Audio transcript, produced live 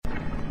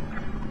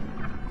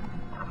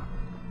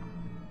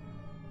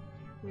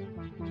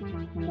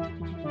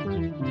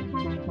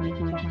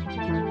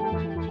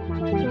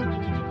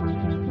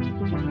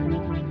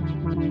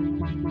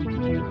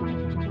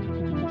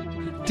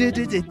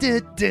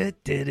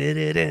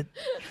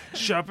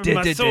Sharpen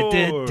my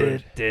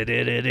sword.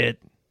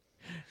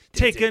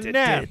 Take a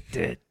nap.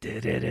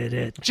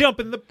 Jump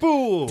in the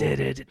pool.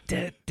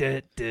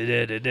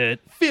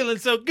 Feeling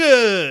so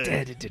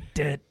good.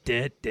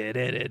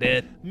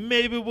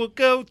 Maybe we'll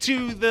go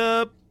to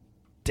the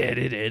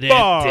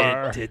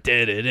bar.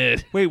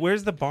 Wait,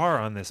 where's the bar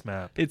on this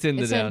map? It's in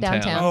the It's in downtown.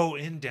 downtown. Oh,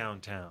 in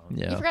downtown.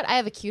 Yeah. You forgot I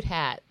have a cute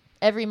hat.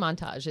 Every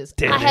montage is,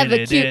 I have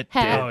a cute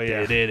hat. Oh,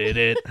 yeah.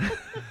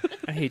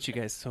 I hate you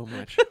guys so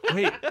much.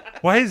 Wait,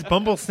 why is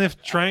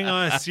Bumblesniff trying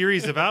on a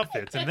series of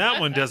outfits? And that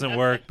one doesn't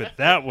work, but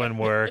that one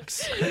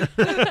works.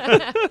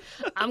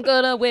 I'm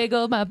gonna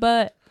wiggle my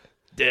butt.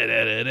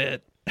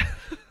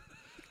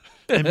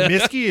 And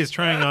Misky is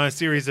trying on a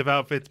series of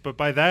outfits, but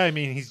by that I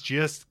mean he's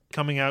just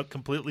coming out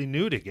completely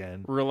nude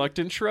again.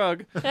 Reluctant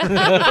shrug.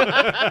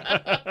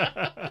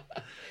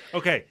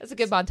 Okay, That's a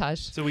good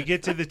montage. so we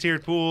get to the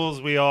tiered pools.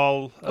 We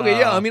all Okay,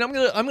 yeah. I mean, I'm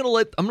gonna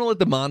let the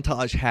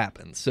montage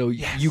happen. So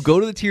you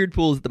go to the tiered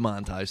pools at the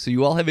montage. So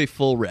you all have a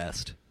full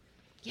rest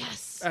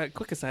Yes.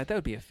 Quick aside, that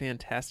would be a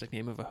fantastic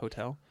name of a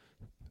hotel.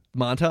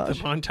 montage. the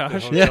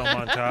Montage. hotel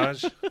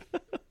montage.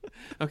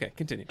 Okay,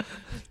 continue.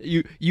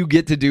 You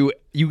get to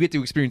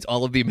experience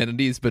all of the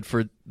amenities, but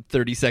for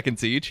 30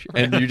 seconds each,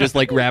 and you just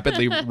like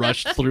rapidly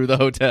rushed through the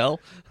hotel.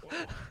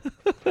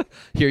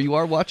 Here you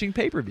are watching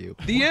pay-per-view.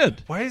 The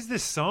end. Why is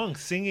this song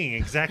singing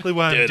exactly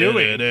what I'm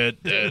doing?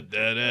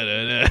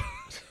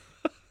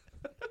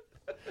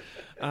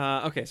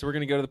 Okay, so we're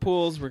gonna go to the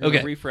pools. We're gonna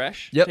Okay.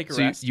 refresh. Yep. Take a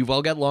So rest. you've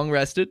all got long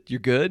rested. You're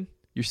good.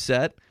 You're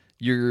set.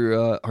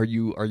 You're are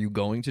you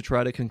going to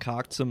try to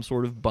concoct some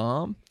sort of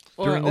bomb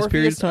during this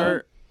period of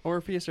time?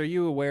 Orpheus, are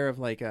you aware of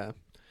like an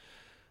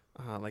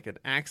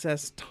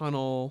access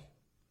tunnel,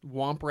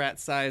 womp rat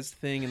sized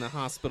thing in the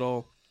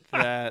hospital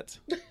that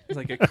is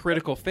like a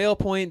critical fail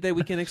point that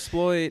we can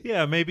exploit?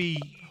 Yeah, maybe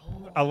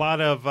a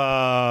lot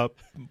of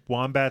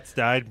wombats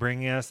died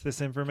bringing us this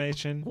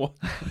information.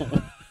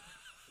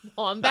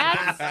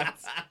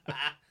 Wombats?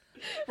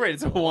 Right,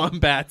 it's a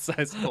wombat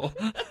sized hole.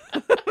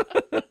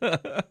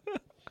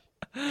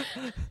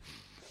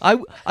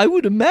 I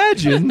would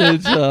imagine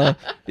that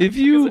if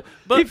you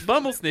But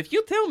Bumblesniff,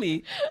 you tell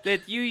me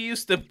that you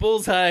used to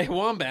bullseye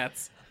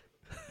wombats.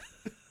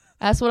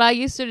 That's what I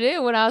used to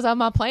do when I was on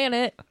my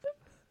planet,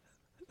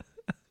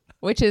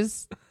 which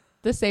is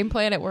the same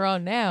planet we're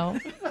on now,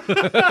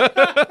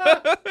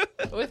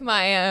 with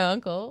my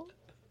uncle.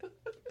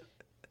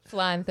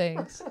 Flying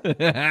things.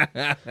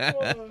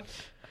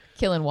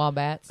 Killing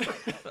wombats.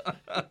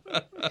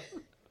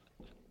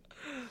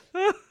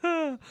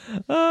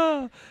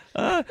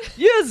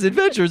 yes,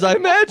 adventures. I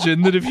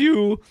imagine that if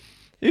you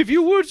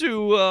were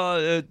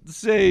to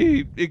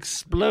say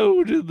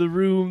explode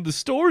the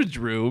storage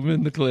room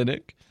in the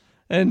clinic,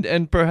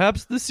 and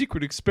perhaps the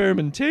secret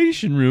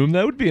experimentation room,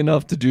 that would be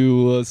enough to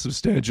do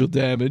substantial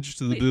damage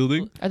to the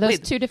building. Are those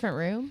two different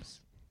rooms?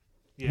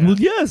 Yeah. Well,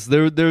 yes,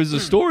 there's a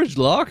storage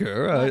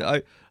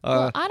locker.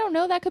 Well, I don't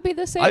know. That could be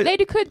the same. They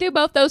could do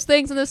both those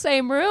things in the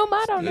same room.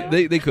 I don't know.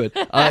 They could.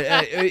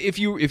 If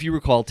you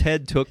recall,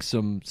 Ted took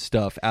some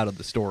stuff out of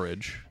the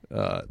storage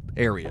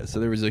area. So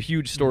there was a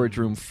huge storage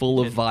room full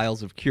of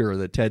vials of cure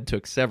that Ted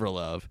took several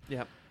of.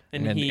 Yep.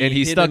 And he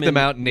hid stuck them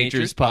out in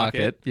nature's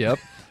pocket. Yep.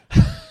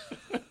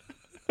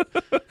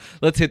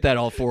 Let's hit that,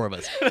 all four of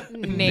us.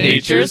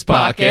 Nature's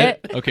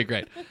pocket. Okay,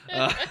 great.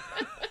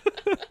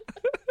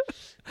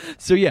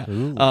 So yeah,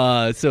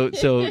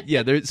 so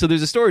yeah, there's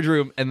a storage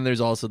room, and then there's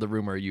also the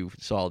room where you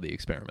saw the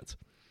experiments.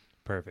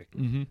 Perfect.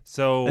 Mm-hmm.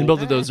 So And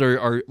both of those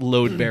are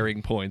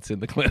load-bearing points in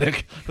the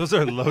clinic. those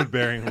are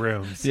load-bearing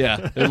rooms. Yeah,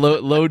 they're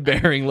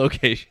load-bearing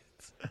locations.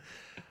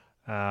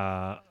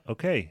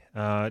 Okay.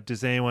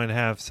 Does anyone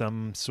have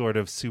some sort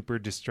of super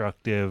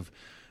destructive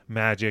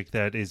magic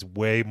that is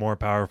way more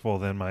powerful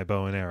than my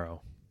bow and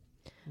arrow?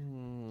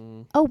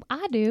 Oh,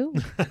 I do.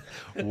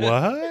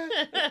 What?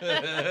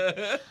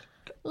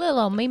 Little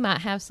old me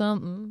might have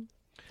something.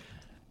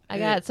 I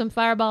got some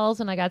fireballs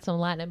and I got some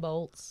lightning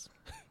bolts.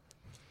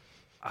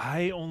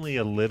 I only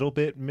a little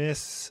bit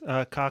miss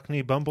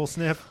Cockney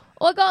Bumblesniff.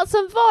 I got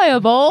some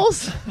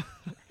fireballs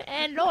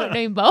and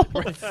lightning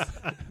bolts.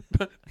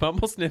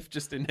 Bumblesniff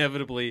just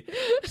inevitably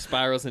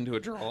spirals into a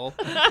drawl.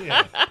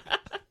 Yeah.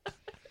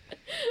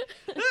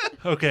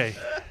 Okay.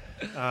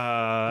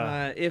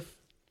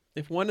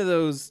 If one of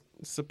those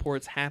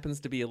supports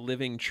happens to be a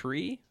living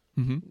tree,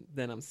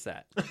 then I'm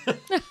set.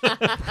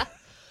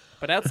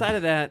 But outside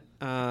of that,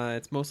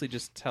 it's mostly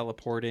just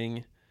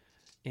teleporting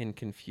and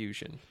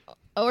confusion.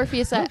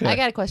 Orpheus, I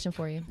got a question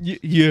for you.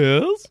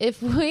 Yes.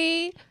 If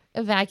we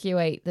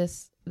evacuate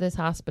this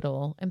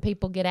hospital and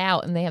people get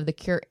out and they have the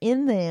cure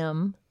in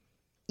them,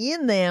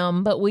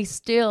 but we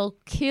still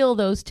kill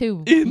those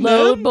two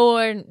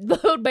load-bearing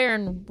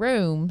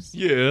rooms,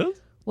 Yes.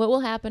 what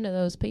will happen to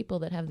those people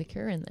that have the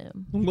cure in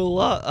them? Well,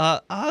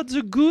 odds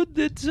are good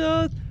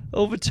that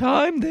over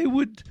time they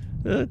would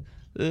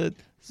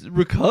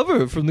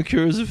recover from the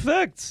cure's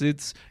effects.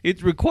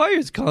 It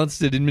requires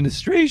constant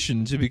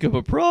administration to become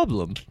a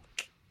problem.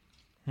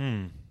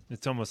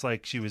 It's almost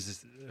like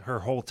her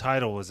whole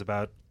title was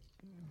about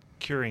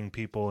curing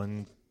people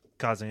and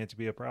causing it to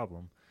be a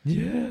problem.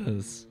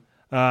 Yes.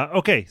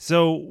 Okay,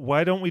 so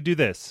why don't we do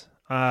this?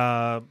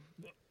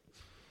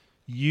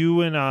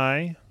 You and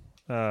I,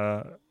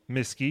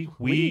 Miski,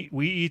 we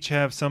each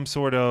have some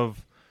sort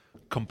of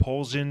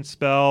compulsion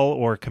spell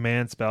or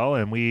command spell,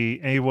 and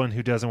anyone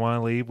who doesn't want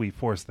to leave, we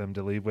force them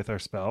to leave with our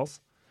spells.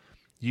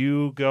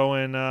 You go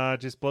and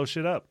just blow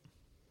shit up.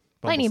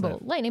 Lightning Bumblesniff.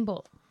 bolt. Lightning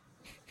bolt.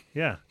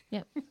 Yeah.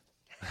 Yep.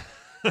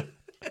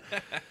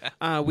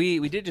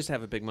 We did just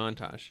have a big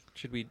montage.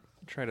 Should we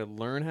try to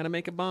learn how to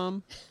make a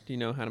bomb? Do you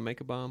know how to make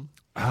a bomb?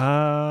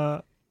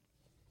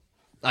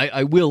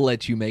 I will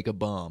let you make a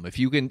bomb if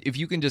you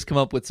can just come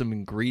up with some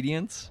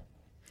ingredients.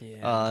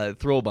 Yeah.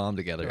 Throw a bomb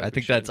together. I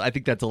think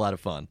that's a lot of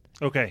fun.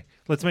 Okay,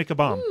 let's make a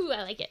bomb. Ooh,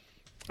 I like it.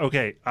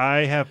 Okay, I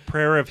have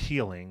Prayer of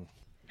Healing.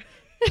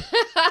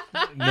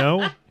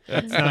 No?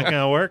 That's not going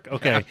to work?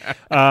 Okay.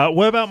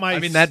 What about my... I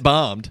mean, that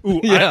bombed. Ooh,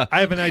 yeah.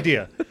 I have an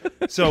idea.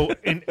 So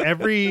in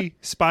every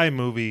spy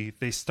movie,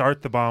 they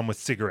start the bomb with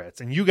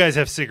cigarettes, and you guys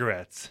have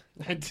cigarettes.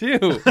 I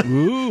do.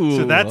 Ooh.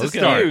 So that's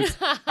okay. a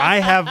start. I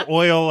have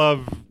oil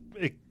of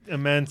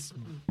immense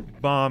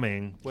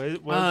bombing. What is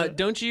it?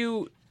 Don't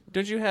you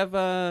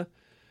have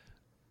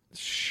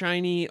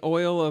shiny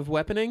oil of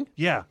weaponing?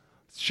 Yeah.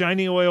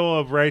 Shiny oil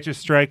of righteous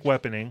strike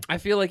weaponing. I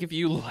feel like if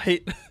you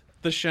light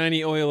the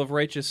shiny oil of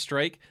righteous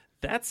strike,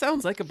 that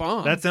sounds like a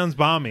bomb. That sounds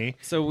bomby.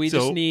 So we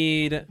just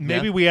need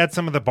Maybe we add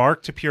some of the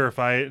bark to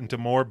purify it into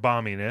more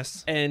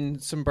bomminess.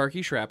 and some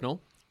barky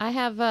shrapnel. I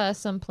have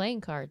some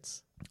playing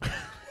cards.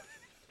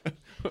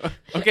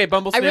 Okay,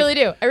 Bumblesniff. I really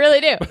do.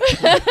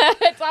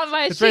 It's on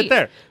my It's sheet. right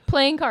there.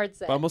 Playing card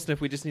set. Bumblesniff,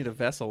 we just need a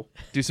vessel.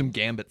 Do some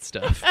gambit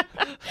stuff.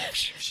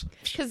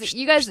 Because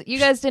you guys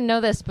didn't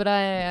know this, but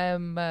I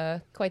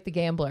am quite the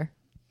gambler.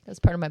 That's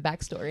part of my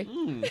backstory.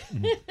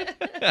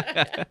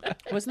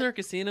 Wasn't there a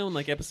casino in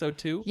like episode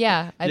 2?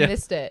 Yeah, I Yeah.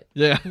 missed it.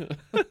 yeah.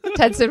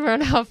 Ted said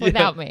run off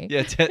without me.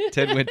 Yeah.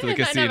 Ted went to the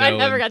casino. I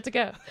never and- got to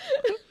go.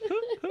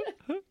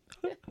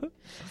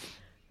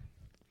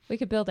 We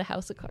could build a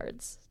house of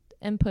cards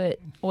and put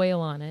oil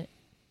on it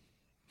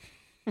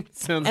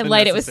Sounds and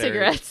light it with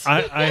unnecessary. cigarettes.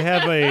 I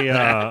have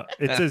a...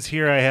 it says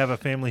here I have a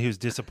family who's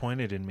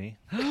disappointed in me.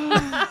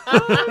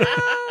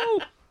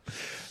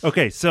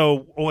 Okay,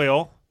 so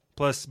oil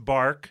plus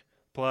bark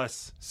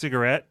plus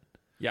cigarette.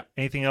 Yeah.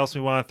 Anything else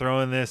we want to throw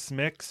in this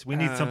mix? We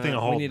need something to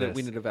hold we need this.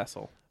 we need a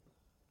vessel.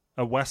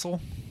 A wessel?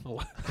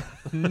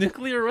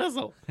 Nuclear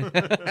vessel.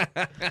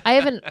 I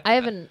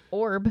have an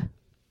orb.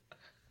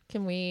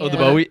 Can we? Oh, a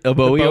Bowie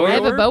Bowie orb? I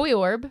have a orb? Bowie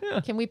orb.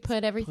 Can we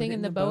put everything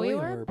in the Bowie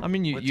orb? I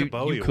mean, What's a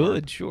Bowie you orb?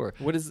 could, sure.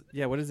 What is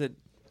it?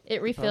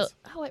 It refills.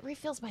 Oh, it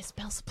refills my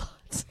spell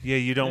slots. Yeah,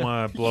 you don't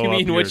want to blow You up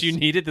mean what yours. you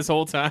needed this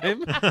whole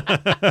time?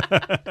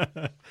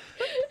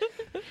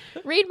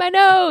 Read my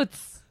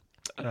notes.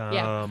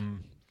 Yeah.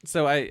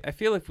 So I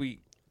feel if we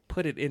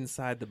put it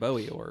inside the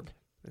Bowie orb,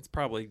 it's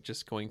probably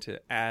just going to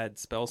add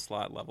spell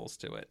slot levels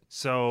to it.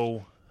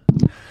 So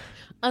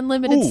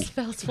Unlimited Ooh.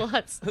 spell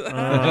slots.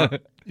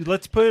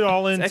 let's put it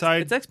all It's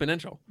inside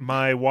exponential.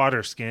 my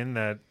water skin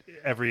that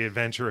every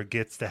adventurer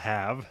gets to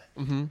have.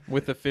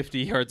 With the 50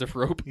 yards of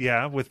rope.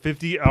 Yeah, with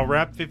 50, I'll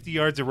wrap 50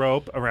 yards of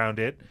rope around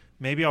it.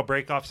 Maybe I'll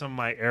break off some of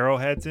my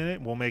arrowheads in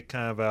it. We'll make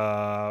kind of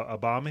a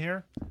bomb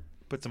here.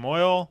 Put some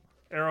oil,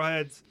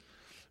 arrowheads,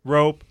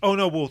 rope. Oh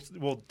no,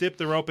 we'll dip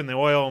the rope in the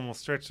oil and we'll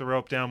stretch the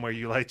rope down where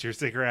you light your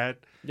cigarette.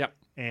 Yep.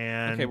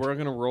 And Okay, we're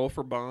gonna roll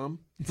for bomb.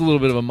 It's a little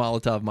bit of a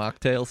Molotov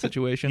mocktail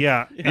situation.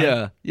 yeah.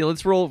 Yeah.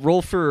 Let's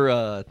roll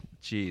for.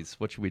 Geez,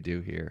 what should we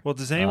do here? Well,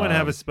 does anyone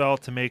have a spell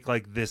to make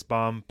like this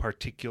bomb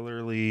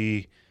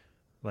particularly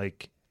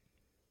like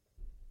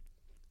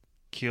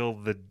kill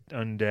the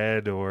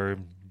undead or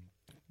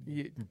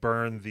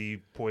burn the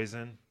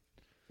poison?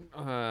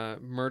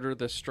 Murder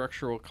the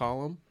structural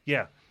column.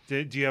 Yeah.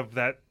 Do you have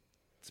that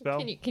spell?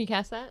 Can you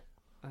cast that?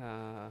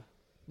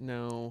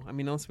 No. I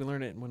mean, unless we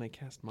learn it when I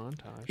cast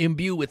montage.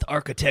 Imbue with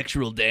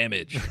architectural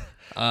damage.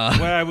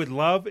 What I would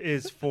love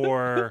is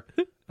for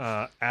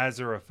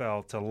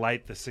Aziraphale to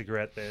light the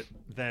cigarette that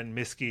then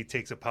Miski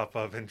takes a puff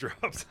of and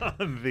drops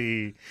on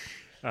the.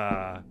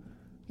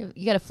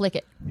 You got to flick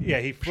it. Yeah,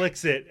 he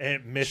flicks it and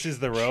it misses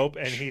the rope,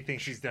 and he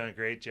thinks he's done a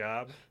great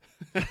job.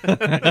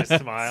 And just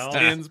smiles.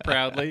 Stands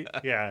proudly.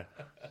 Yeah.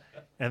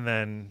 And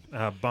then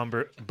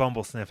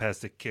Bumblesniff has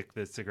to kick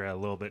the cigarette a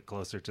little bit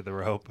closer to the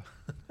rope.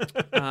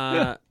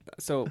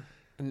 So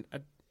I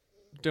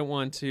don't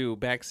want to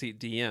backseat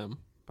DM,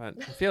 but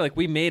I feel like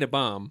we made a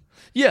bomb.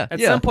 Yeah. At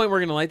yeah. some point, we're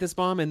going to light this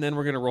bomb, and then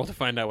we're going to roll to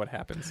find out what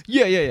happens.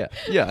 Yeah.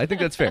 I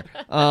think that's fair.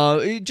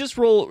 Just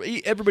roll.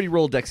 Everybody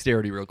roll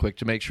dexterity real quick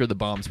to make sure the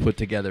bomb's put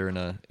together in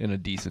a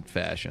decent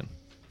fashion.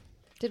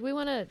 Did we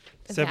want to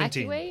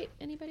 17. evacuate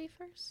anybody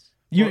first?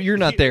 You're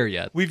not there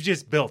yet. We've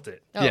just built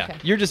it. Oh, Yeah, okay.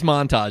 you're just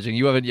montaging.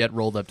 You haven't yet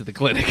rolled up to the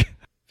clinic.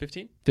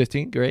 15?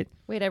 15, great.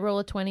 Wait, I roll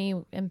a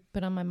 20 and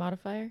put on my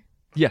modifier?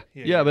 Yeah,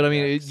 Yeah, but I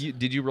mean, Dex.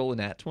 did you roll a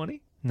nat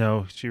 20?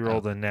 No, she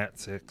rolled a nat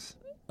 6.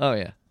 Oh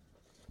yeah.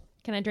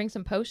 Can I drink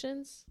some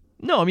potions?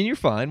 No, I mean you're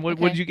fine. What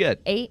Okay. did you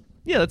get? 8.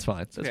 Yeah, that's fine.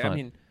 That's Okay, fine. I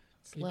mean,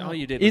 Well, all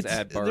you did was it's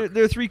add bark.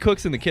 there are 3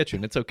 cooks in the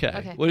kitchen. It's okay.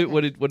 Okay, What did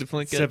okay. what did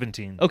Flint get?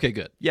 17. Okay,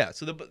 good. Yeah,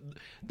 so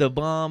the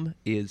bomb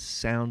is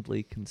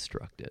soundly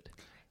constructed.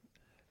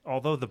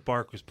 Although the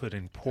bark was put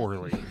in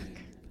poorly.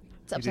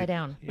 It's upside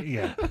down.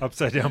 Yeah,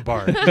 upside down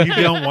bark. You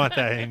don't want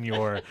that in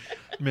your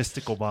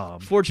mystical bomb.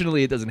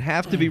 Fortunately, it doesn't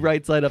have to be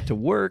right side up to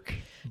work,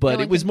 but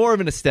No, it was can- more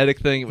of an aesthetic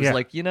thing. It was Yeah.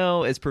 like,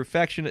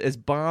 as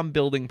bomb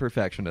building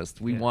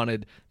perfectionists, we Yeah.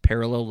 wanted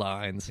parallel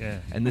lines, Yeah.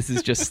 and this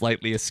is just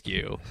slightly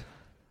askew.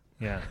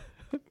 Yeah.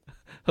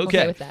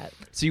 Okay with that.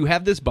 So you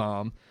have this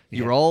bomb.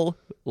 You're Yeah. all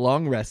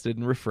long rested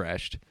and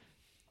refreshed.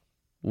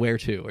 Where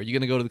to? Are you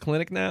going to go to the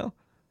clinic now?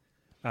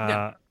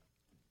 Uh,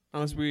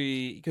 Because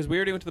we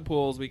already went to the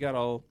pools, we got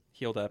all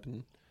healed up,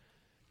 and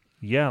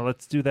yeah,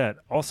 let's do that.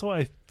 Also,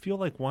 I feel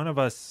like one of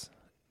us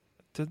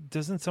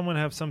doesn't someone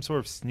have some sort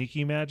of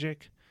sneaky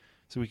magic,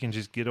 so we can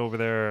just get over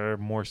there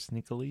more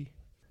sneakily.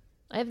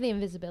 I have the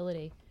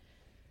invisibility.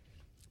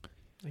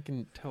 I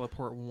can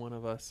teleport one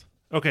of us.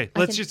 Okay, I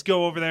let's can- just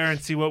go over there and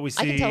see what we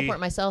see. I can teleport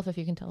myself if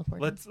you can teleport.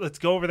 me. Let's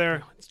go over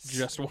there. It's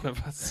just one of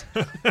us.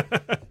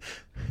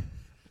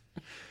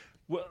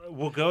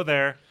 We'll go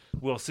there.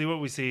 We'll see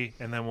what we see,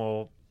 and then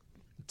we'll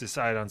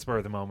decide on spur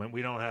of the moment.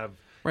 We don't have.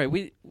 Right,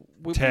 we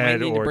Ted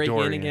might need to or break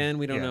Dorian. in again.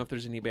 We don't Yeah. know if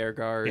there's any bear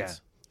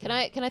guards.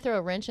 Yeah. Can I throw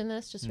a wrench in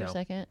this just for No. a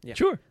second? Yeah.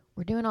 Sure.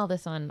 We're doing all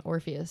this on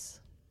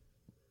Orpheus.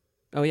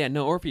 Oh yeah,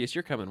 no, Orpheus,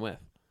 you're coming with.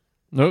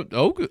 No.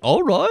 Oh,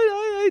 all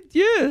right.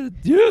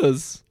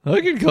 Yes.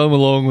 I can come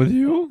along with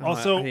you.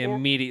 Also, I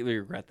immediately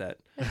regret that.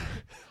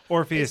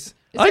 Orpheus.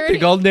 Is I there think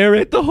any- I'll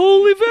narrate the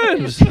whole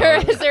event. is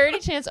there any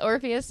chance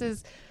Orpheus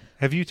is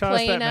Have you taught us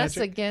that playing us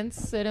magic?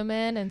 against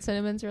Cinnamon and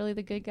Cinnamon's really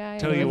the good guy?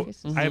 Tell and you,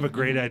 Orpheus is- I have a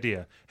great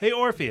idea. Hey,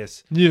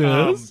 Orpheus.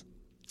 Yes.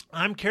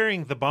 I'm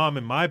carrying the bomb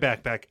in my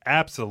backpack,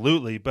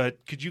 absolutely.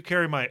 But could you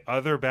carry my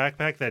other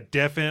backpack that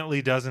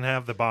definitely doesn't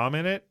have the bomb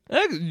in it?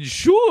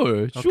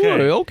 Sure.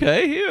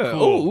 Okay, here.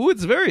 Cool. Oh,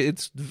 it's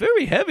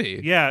very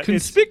heavy. Yeah, it's-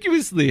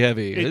 conspicuously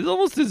heavy. It's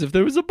almost as if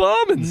there was a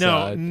bomb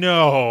inside.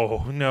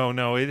 No.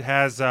 It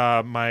has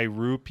my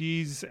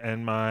rupees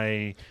and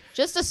my.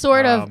 just a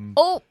sort of Um,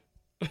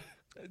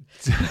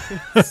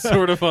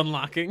 Sort of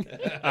unlocking.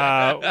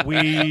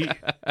 We.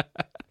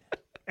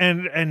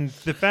 And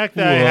the fact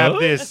that I have What?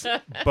 this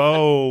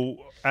bow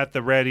at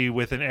the ready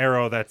with an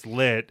arrow that's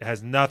lit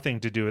has nothing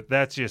to do with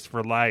that's just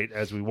for light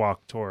as we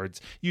walk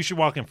towards. You should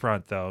walk in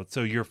front though,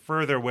 so you're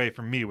further away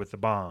from me with the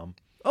bomb.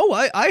 Oh,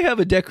 I have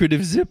a decorative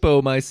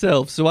Zippo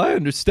myself, so I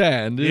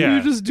understand. Yeah.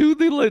 You just do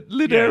the lit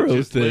Yeah, arrow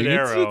just thing. lit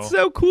arrow. It's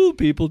how cool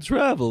people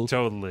travel.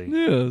 Totally.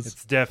 Yes.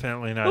 It's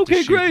definitely not. Okay,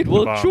 to shoot great. the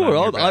Well, bomb sure.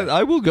 on your back.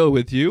 I will go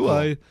with you.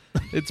 Cool.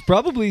 It's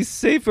probably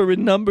safer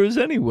in numbers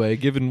anyway,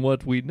 given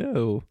what we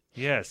know.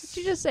 Yes. did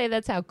you just say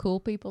that's how cool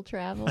people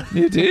travel?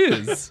 It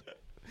is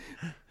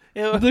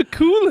Yeah, the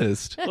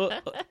coolest. well,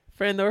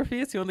 friend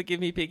Orpheus, you want to give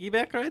me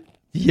piggyback ride?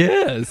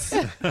 Yes,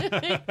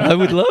 I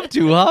would love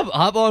to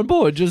hop on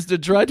board just to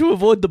try to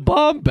avoid the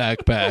bomb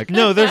backpack.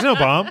 No, there's no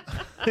bomb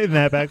in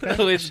that backpack.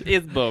 Oh, it's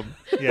boom.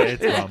 Yeah,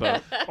 it's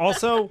bomb.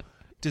 Also,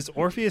 does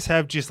Orpheus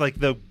have just like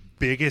the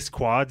biggest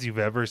quads you've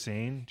ever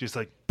seen? Just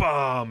like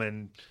bomb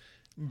and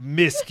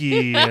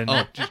Misky and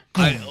just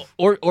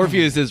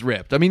Orpheus is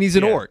ripped. I mean, he's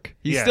an Yeah. orc.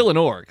 He's Yeah. still an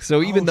orc.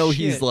 So even though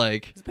he's shit.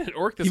 like, He's been an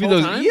orc this even whole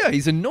though time?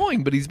 he's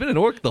annoying, but he's been an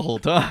orc the whole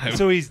time.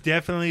 so he's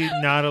definitely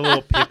not a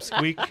little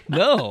pipsqueak.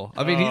 No,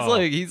 I mean Oh.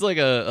 he's like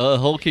a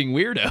hulking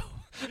weirdo.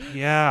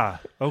 Yeah.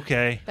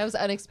 Okay. That was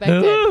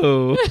unexpected.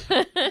 Oh,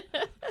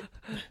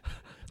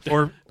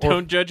 Or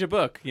Don't judge a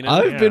book, you know?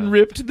 I've been Yeah.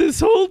 ripped this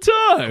whole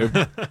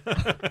time.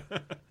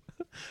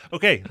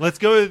 okay. Let's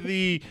go to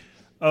the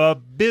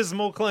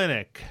Abysmal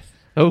Clinic.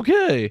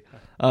 Okay.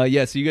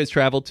 Yeah, so you guys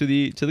traveled to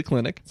the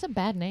clinic, It's a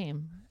bad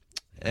name.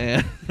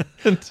 and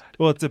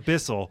Well, it's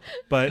abyssal,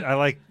 but I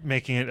like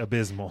making it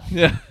abysmal.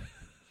 yeah,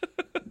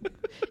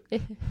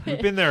 We've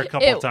been there a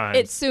couple times.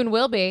 It soon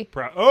will be.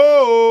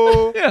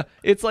 Oh. yeah,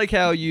 it's like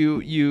how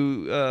you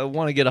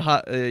want to get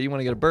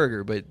a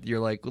burger, but you're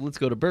like, well, let's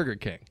go to Burger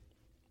King,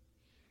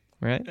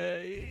 right?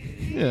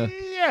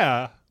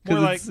 Yeah. More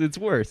Because like it's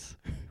worse.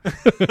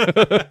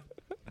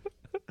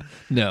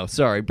 No,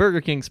 sorry,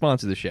 Burger King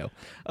sponsor the show.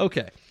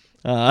 Okay.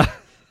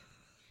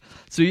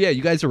 So yeah,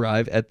 you guys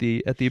arrive at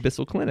the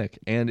Abyssal Clinic,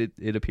 and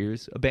it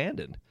appears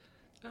abandoned.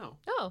 Oh.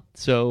 Oh,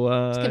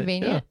 So it's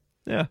convenient.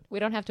 Yeah. We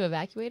don't have to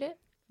evacuate it.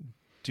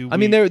 I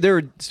mean, there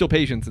are still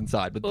patients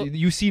inside, but Well-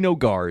 you see no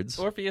guards.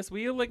 Orpheus, will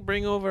you like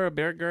bring over a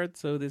bear guard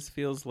so this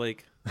feels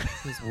like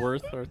his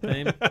worth or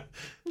fame?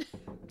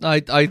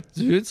 I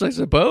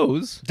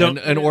suppose. Don't-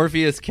 And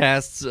Orpheus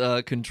casts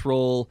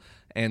control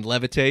and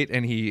levitate,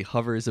 and he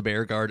hovers a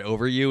bear guard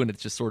over you, and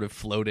it's just sort of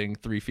floating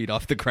 3 feet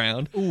off the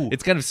ground. Ooh.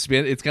 It's kind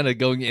of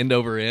going end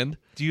over end.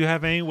 Do you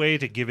have any way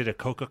to give it a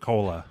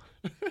Coca-Cola?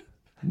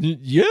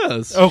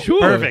 Yes. Oh, sure.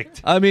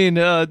 perfect. I mean,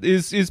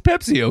 is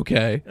Pepsi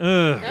okay?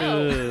 Ugh.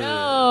 No,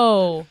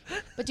 No.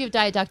 But do you have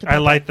Diet Dr. Pepper? I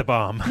light the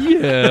bomb.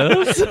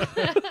 Yes.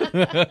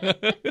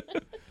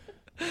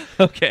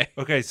 Okay.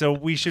 Okay, so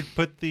we should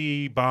put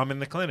the bomb in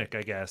the clinic,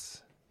 I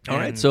guess. All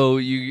right. And So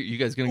you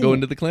guys gonna go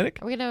into the clinic?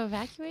 Are we going to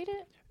evacuate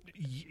it?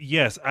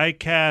 yes, I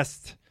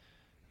cast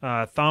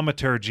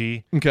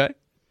thaumaturgy Okay.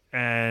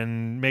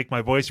 and make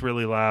my voice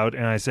really loud,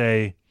 and I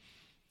say,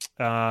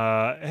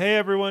 "Hey,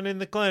 everyone in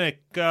the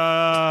clinic!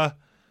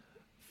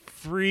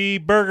 Free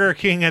Burger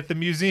King at the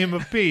Museum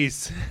of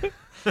Peace."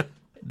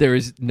 There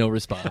is no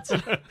response.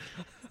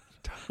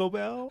 Taco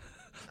Bell.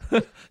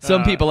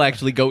 Some people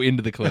actually go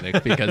into the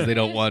clinic because they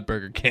don't want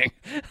Burger King.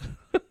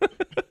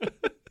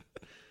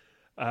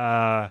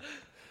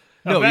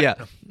 No, yeah.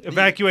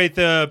 Evacuate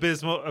the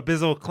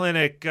Abyssal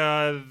Clinic.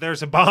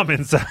 There's a bomb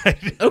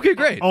inside. Okay,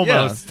 great.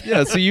 Almost.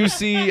 Yeah. So you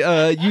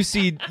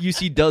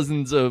see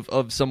dozens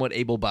of somewhat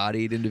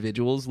able-bodied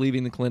individuals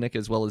leaving the clinic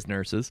as well as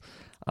nurses.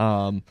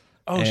 Oh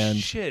and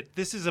shit!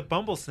 This is a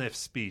Bumblesniff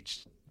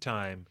speech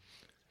time.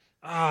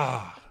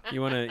 Ah, You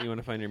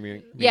wanna find your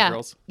mean Yeah.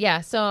 girls?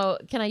 Yeah. So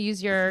can I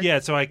use your. yeah.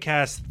 So I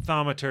cast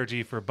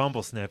thaumaturgy for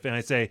Bumblesniff, and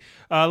I say,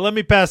 "Let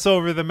me pass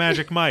over the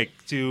Magic Mike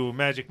to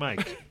Magic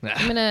Mike."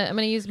 I'm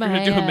gonna use my. You're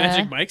gonna do a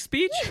Magic Mike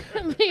speech?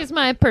 I'm gonna use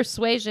my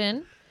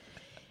persuasion,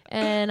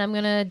 and I'm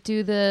gonna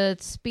do the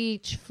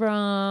speech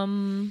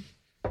from.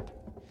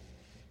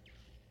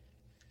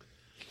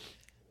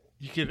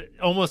 You could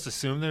almost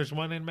assume there's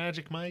one in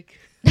Magic Mike.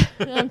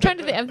 I'm trying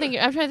to think. I'm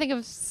trying to think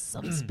of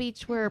some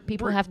speech where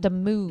people have to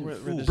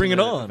move. Bring it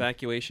on.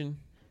 Evacuation.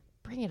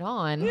 Bring it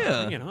on.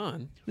 yeah. Bring it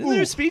on. Isn't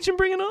there a speech in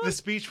Bring It On? The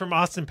speech from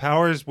Austin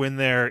Powers when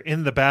they're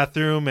in the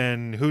bathroom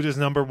and who does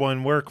number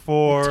one work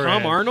for? Tom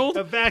and Arnold?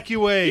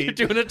 Evacuate. You're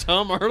doing a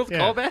Tom Arnold Yeah.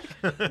 callback?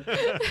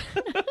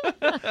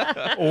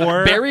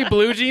 Or Barry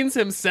Blue Jeans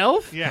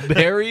himself? yeah.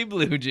 Barry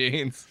Blue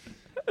Jeans.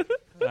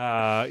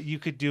 You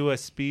could do a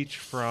speech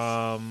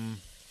from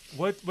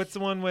what's the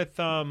one with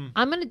I'm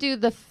gonna do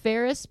the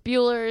Ferris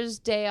Bueller's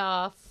Day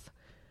Off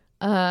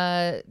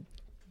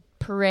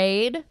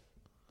parade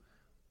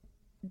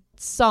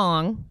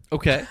song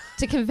Okay.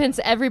 to convince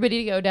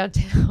everybody to go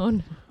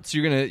downtown. So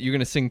you're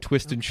gonna sing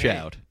 "Twist and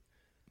Shout"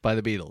 by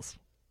the Beatles,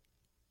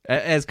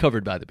 as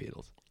covered by the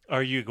Beatles.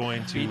 Are you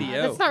going to BDO.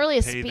 That's not really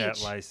a pay speech.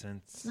 that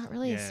license? It's not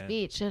really yeah. a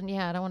speech, and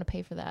yeah, I don't want to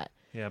pay for that.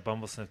 Yeah,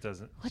 Bumblesniff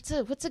doesn't.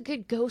 What's a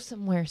good go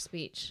somewhere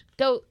speech?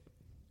 Go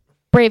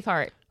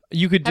Braveheart.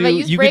 You could Have do I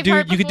used you could do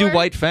Braveheart you could do before?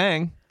 White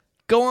Fang.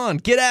 Go on,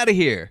 get out of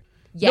here.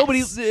 Yes.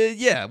 Nobody,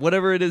 yeah,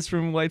 whatever it is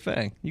from White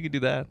Fang, you could do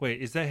that.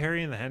 Wait, is that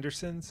Harry and the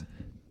Hendersons?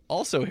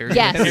 Also, Harry.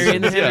 Yes. and the Harry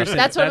and the Hendersons, yeah. Hendersons.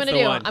 That's what I'm That's gonna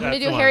the do. one. I'm gonna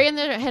That's do the Harry one.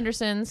 and the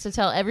Hendersons to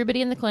tell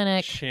everybody in the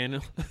clinic.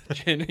 Channel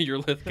your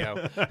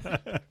Lithgow.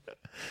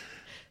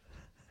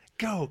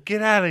 Go,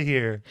 get out of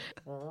here.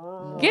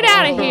 Get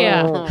out of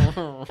here.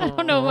 I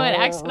don't know what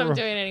accent I'm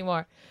doing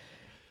anymore.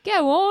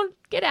 Go on,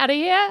 get out of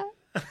here.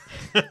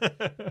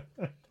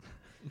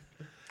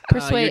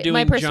 You're doing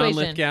my John persuasion.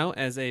 Lithgow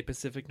as a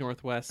Pacific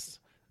Northwest.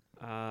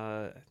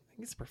 I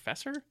think it's a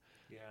professor.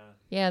 Yeah.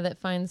 Yeah, that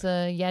finds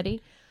a Yeti.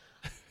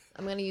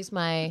 I'm gonna use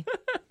my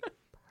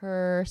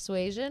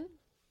persuasion.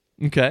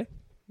 Okay.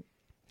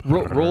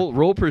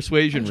 Roll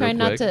persuasion I'm trying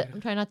real not quick. to.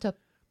 I'm trying not to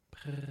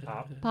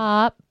Pop.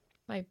 pop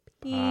my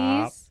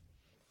piece.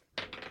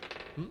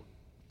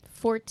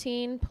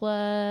 14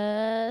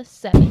 plus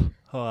 7.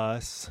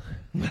 Plus.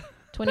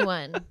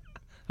 21.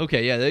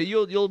 Okay, yeah,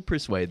 you'll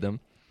persuade them.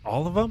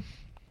 All of them?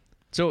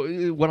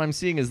 So what I'm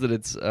seeing is that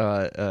it's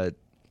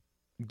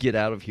get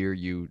out of here,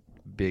 you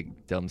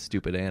big dumb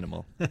stupid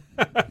animal.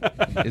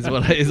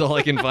 is all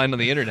I can find on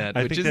the internet,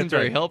 I which think isn't that's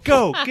very right.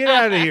 helpful. Go, get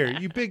out of here,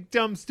 you big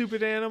dumb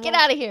stupid animal. Get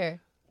out of here.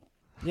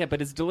 Yeah,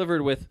 but it's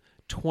delivered with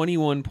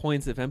 21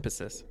 points of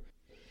emphasis.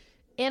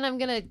 And I'm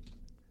gonna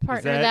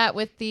partner that that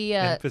with the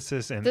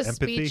Emphasis and the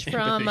empathy. speech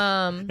from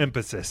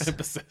Emphasis.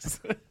 Emphasis.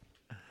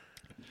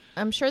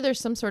 I'm sure there's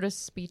some sort of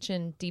speech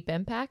in Deep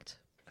Impact.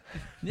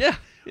 Yeah,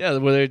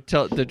 where they're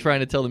trying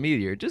to tell the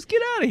meteor, just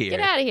get out of here. Get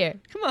out of here.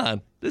 Come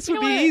on, this You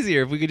would know be what?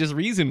 easier if we could just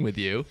reason with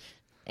you.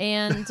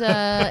 And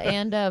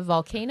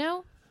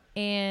Volcano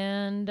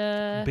and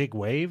Big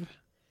wave?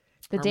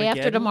 The Day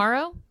After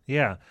Armageddon?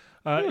 Yeah.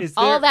 Tomorrow. Is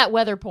there, All that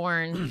weather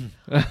porn.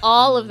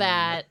 All of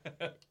that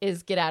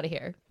is get out of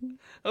here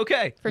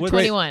Okay, for What's-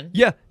 21.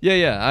 Yeah.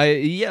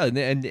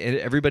 And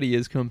everybody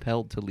is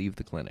compelled to leave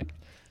the clinic.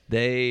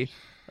 They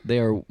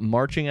are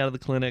marching out of the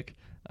clinic.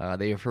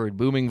 They have heard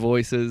booming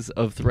voices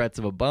of threats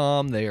of a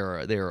bomb. They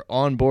are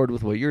on board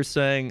with what you're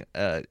saying.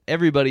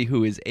 Everybody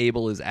who is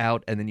able is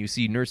out, and then you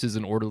see nurses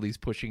and orderlies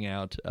pushing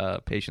out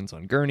patients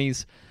on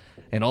gurneys,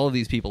 and all of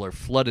these people are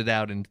flooded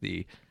out into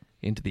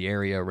the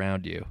area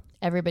around you.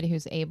 Everybody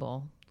who's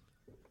able.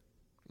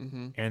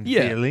 and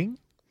Yeah. feeling?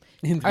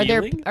 Are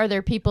Feeling?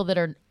 there people that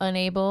are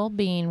unable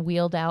being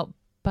wheeled out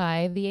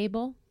by the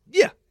able?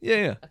 Yeah.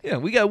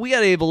 We got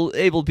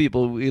able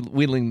people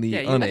wheeling the Yeah,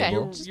 you, unable. Okay.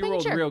 you, Just you making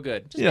rolled sure. real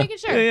good. Just making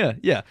sure.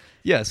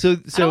 Yeah. So I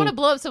don't want to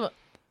blow up some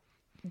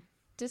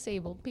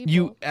disabled people.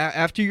 you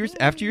after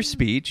your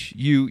speech,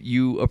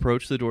 you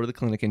approach the door of the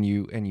clinic and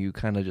you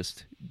kind of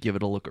just give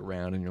it a look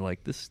around and you're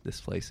like, this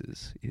place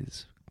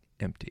is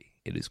empty.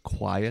 It is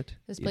quiet.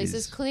 This place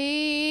is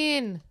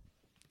clean.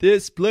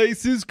 This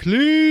place is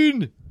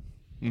clean.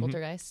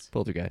 Poltergeist.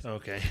 Poltergeist.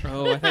 Okay.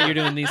 Oh, I thought you were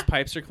doing These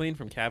Pipes Are Clean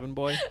from Cabin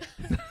Boy.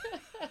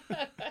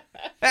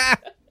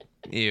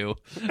 Ew.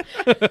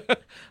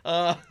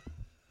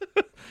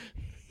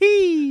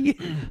 Hee.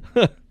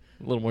 A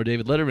little more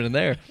David Letterman in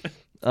there.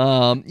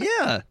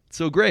 Yeah.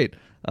 So great.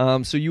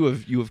 So you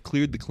have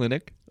cleared the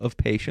clinic of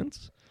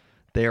patients.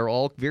 They are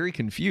all very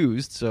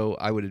confused. So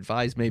I would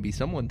advise maybe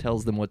someone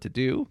tells them what to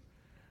do,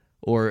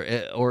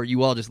 or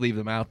you all just leave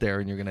them out there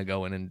and you're gonna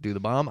go in and do the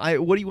bomb.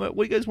 What do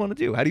you guys want to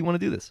do? How do you want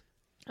to do this?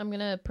 I'm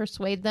going to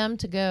persuade them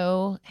to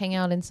go hang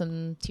out in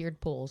some tiered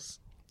pools.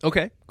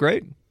 Okay.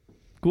 Great.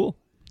 Cool.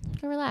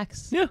 Go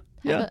relax. Yeah.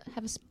 Yeah.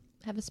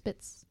 Have a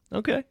spitz.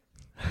 Okay.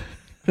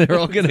 They're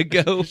all gonna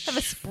go Have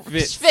a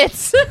Spitz.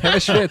 spitz. have a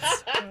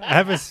Schwitz.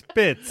 Have a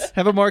Spitz.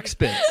 Have a Mark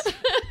Spitz.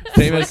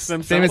 Famous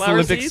some famous sunflower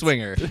Olympic seeds?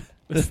 swinger.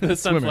 The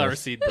sunflower Swimmers.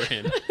 seed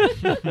brand.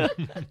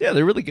 Yeah,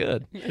 they're really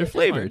good. They're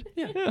flavored.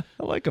 Yeah. Yeah,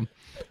 I like them.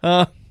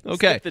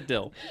 Okay. Skip the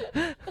dill.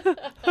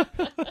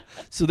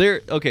 So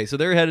they're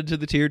headed to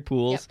the tiered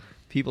pools.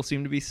 People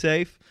seem to be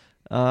safe.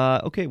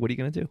 Okay, what are you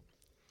gonna do?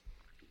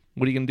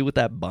 What are you gonna do with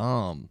that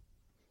bomb?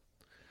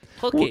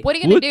 Okay. What are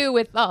you going to do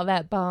with all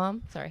that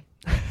bomb? Sorry.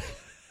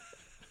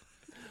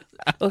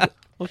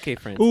 Okay,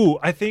 friends. Ooh,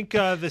 I think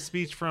the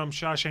speech from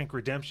Shawshank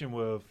Redemption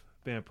would have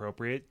been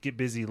appropriate. Get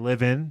busy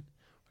living,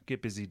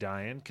 get busy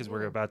dying, because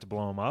we're about to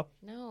blow them up.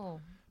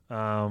 No.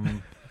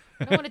 Um,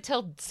 I don't want to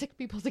tell sick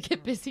people to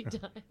get busy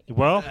dying.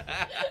 well,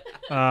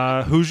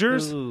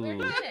 Hoosiers, Ooh.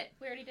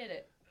 We already did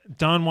it.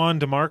 Don Juan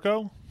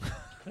DeMarco,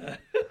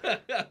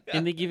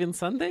 Any given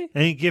Sunday?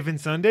 Ain't Given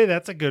Sunday.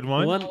 That's a good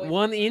one.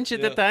 One inch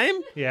at a time?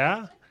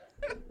 Yeah.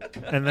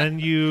 And then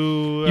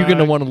you're You're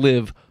gonna want to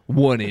live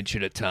 1 inch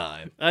at a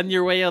time. On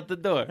your way out the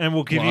door. and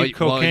we'll give While you you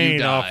cocaine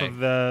die. off of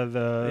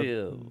the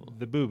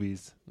Ew.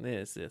 boobies.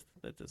 Yes,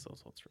 that is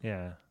also true.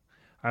 Yeah,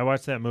 I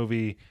watched that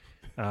movie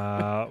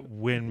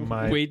when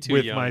Way too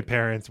with young. my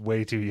parents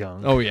way too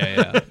young. Oh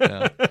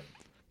yeah.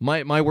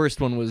 My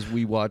worst one was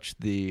we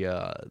watched the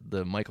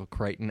Michael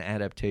Crichton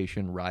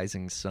adaptation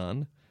Rising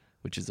Sun,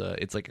 which is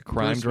it's like a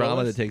crime Bruce drama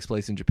Willis? that takes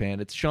place in Japan.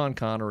 It's Sean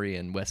Connery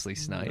and Wesley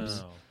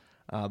Snipes.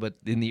 But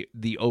in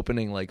the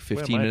opening like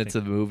 15 am I minutes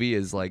of the movie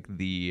is like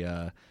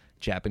the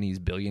Japanese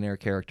billionaire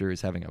character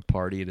is having a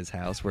party at his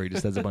house where he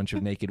just has a bunch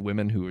of naked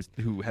women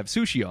who have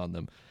sushi on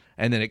them.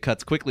 And then it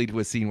cuts quickly to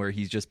a scene where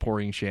he's just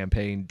pouring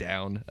champagne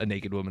down a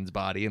naked woman's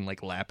body and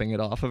like lapping it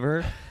off of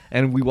her.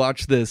 And I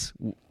watched this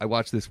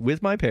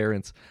with my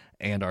parents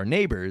and our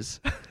neighbors.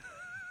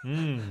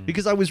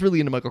 Because I was really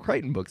into Michael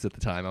Crichton books at the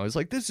time. I was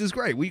like, this is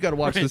great. We got to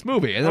watch this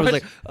movie. And I was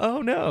like,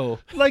 oh no.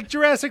 Like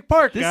Jurassic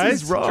Park, This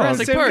guys. is wrong.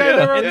 Jurassic Same Park, guy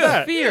that wrote and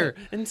that. Sphere,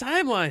 and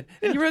Timeline,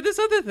 and you read this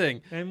other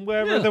thing. And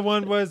whatever the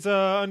one was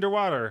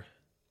underwater.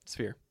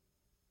 Sphere.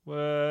 What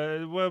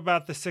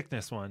about the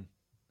sickness one?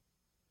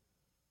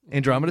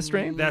 Andromeda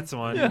Strain? That's the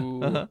one. Yeah.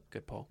 Ooh, Uh-huh.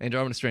 Good Paul.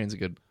 Andromeda Strain's a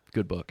good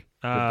book.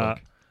 Good Uh,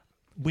 book.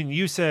 When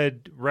you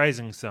said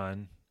Rising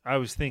Sun, I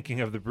was thinking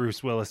of the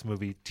Bruce Willis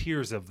movie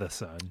Tears of the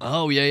Sun.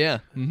 Oh yeah.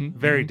 Mm-hmm.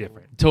 Very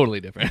different.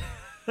 Totally different.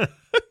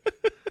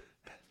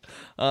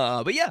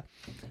 But yeah.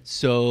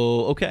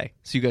 So okay.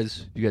 So you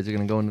guys are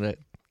gonna go into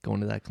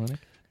that clinic?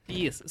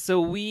 Yes.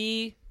 So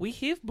we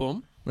have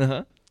bomb.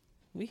 Uh-huh.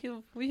 We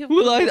have.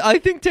 Well, I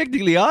think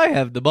technically I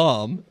have the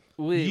bomb.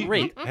 Wait.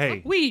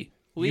 Hey, We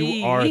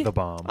you are the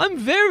bomb. I'm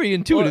very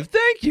intuitive.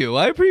 Thank you.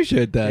 I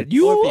appreciate that. It's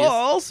You Orpheus. are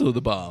also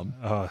the bomb.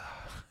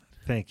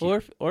 Thank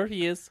you.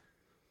 Orpheus.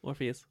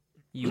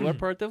 You are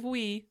part of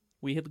we.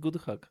 We had good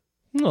hug.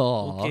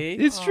 Aw, Okay.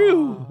 it's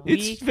true. We-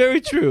 It's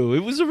very true. It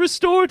was a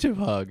restorative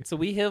hug. So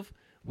we have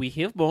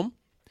bomb,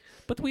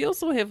 but we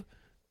also have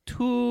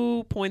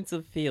 2 points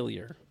of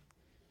failure.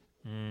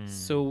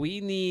 So we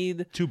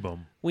need Two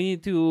bomb.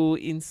 to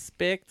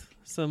inspect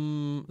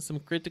some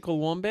critical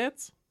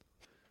wombats,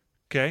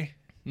 Okay.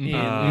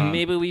 and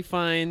maybe we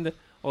find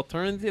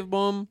alternative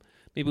bomb.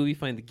 Maybe we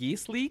find the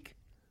geese leak,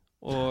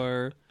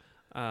 or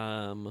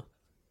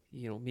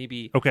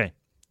maybe Okay.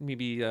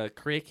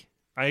 Crick.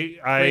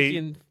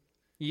 I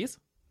Yes.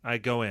 I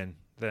go in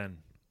then.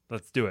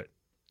 Let's do it.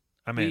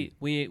 I'm in.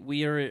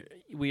 We are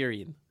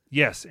in.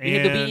 Yes, We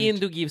need to be in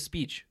to give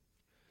speech.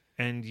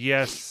 and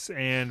yes,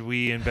 and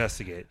we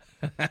investigate.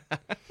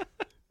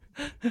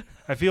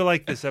 I feel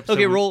like this episode.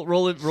 Okay,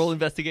 roll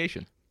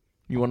investigation.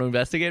 You want to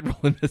investigate? Roll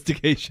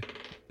investigation.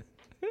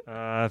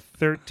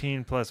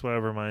 13 plus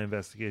whatever my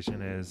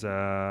investigation is.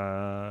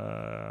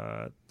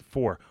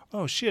 4.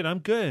 Oh shit, I'm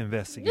good at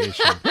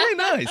investigation. Hey,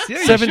 nice. Yeah,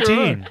 you 17. sure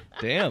are.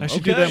 Damn. I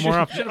should okay. do that more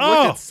often. Should have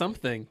looked Oh, at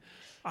something.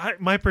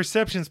 my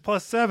perception's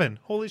plus 7.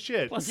 Holy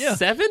shit. Plus Yeah.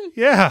 7?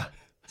 Yeah.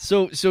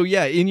 So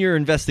yeah, in your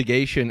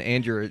investigation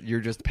and your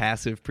just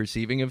passive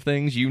perceiving of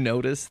things, you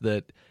notice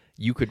that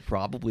you could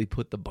probably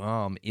put the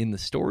bomb in the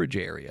storage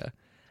area,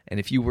 and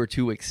if you were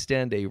to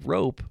extend a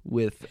rope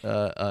with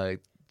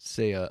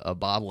say a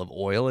bottle of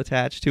oil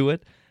attached to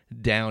it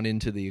down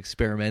into the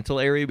experimental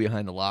area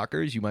behind the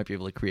lockers, you might be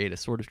able to create a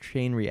sort of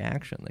chain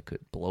reaction that could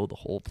blow the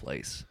whole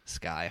place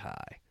sky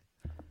high.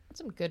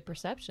 Some good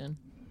perception.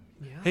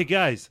 Hey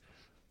guys,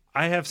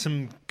 I have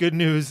some good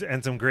news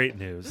and some great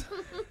news.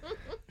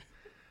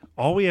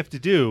 All we have to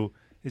do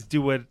is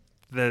do what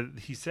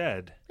he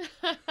said.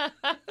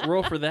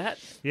 Roll for that.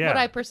 Yeah. What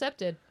I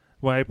percepted.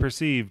 What I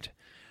perceived.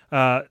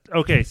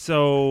 Okay,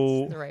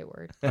 so The right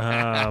word.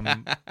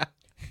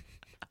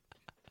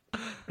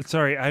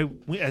 sorry,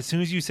 as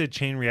soon as you said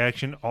chain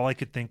reaction, all I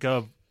could think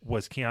of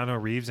was Keanu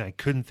Reeves, and I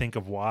couldn't think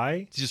of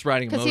why. He's just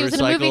riding a 'Cause he was in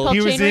a movie motorcycle. called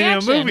He was Chain in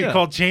Reaction. a movie Yeah.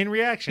 called Chain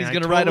Reaction. He's I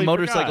going to ride a totally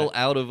motorcycle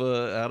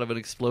forgot. out of an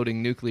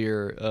exploding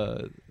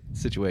nuclear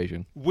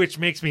situation. Which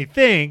makes me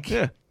think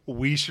Yeah.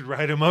 we should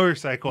ride a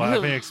motorcycle out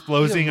of an You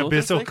exploding have a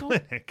abyssal motorcycle?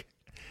 clinic.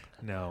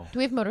 No. Do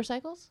we have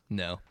motorcycles?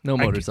 No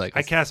motorcycles.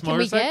 I cast Can we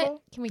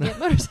motorcycle. get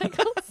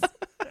motorcycles?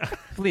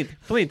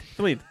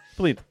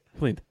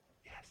 Flint.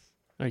 Yes.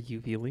 Are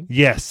you healing?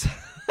 Yes.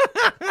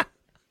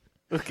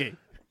 Okay.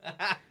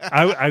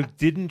 I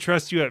didn't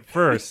trust you at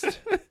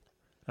first,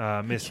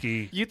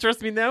 Misky. You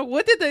trust me now?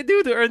 What did I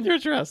do to earn your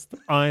trust?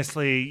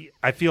 Honestly,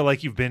 I feel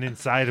like you've been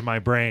inside of my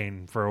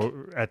brain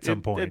at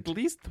some point. At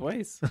least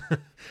twice.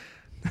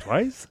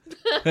 Twice?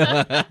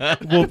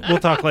 we'll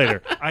talk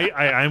later.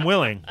 I'm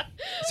willing.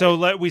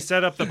 So we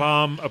set up the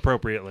bomb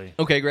appropriately.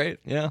 Okay, great.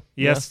 Yeah.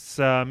 Yes,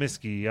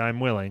 Misky, I'm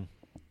willing.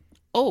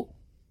 Oh,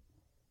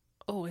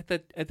 I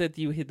thought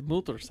you hit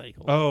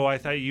motorcycle. Oh, I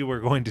thought you were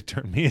going to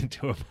turn me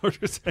into a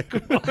motorcycle.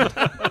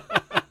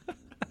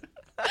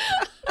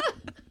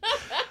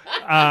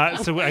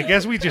 So I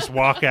guess we just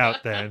walk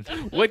out then.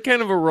 What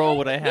kind of a roll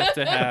would I have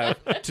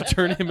to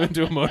turn him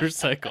into a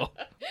motorcycle?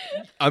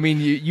 I mean,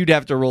 you'd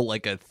have to roll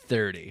like a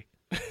 30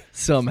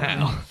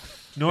 somehow.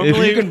 If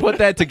Normally, you can put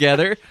that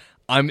together,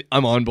 I'm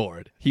on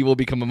board. He will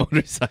become a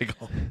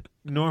motorcycle.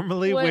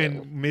 Normally, What-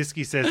 when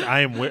Misky says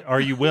 "Are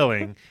you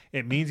willing?"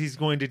 it means he's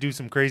going to do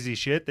some crazy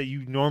shit that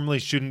you normally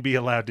shouldn't be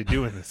allowed to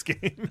do in this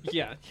game.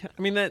 Yeah.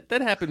 I mean that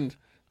happened.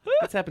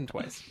 That's happened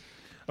twice.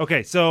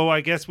 Okay, so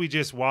I guess we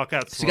just walk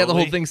out So slowly. you got the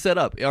whole thing set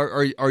up.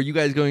 Are you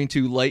guys going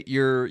to light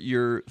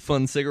your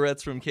fun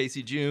cigarettes from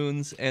Casey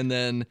June's and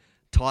then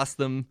toss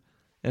them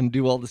and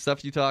do all the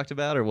stuff you talked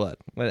about, or what?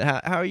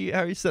 How are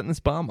you setting this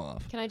bomb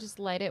off? Can I just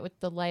light it with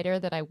the lighter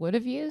that I would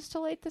have used to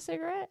light the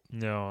cigarette?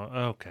 No,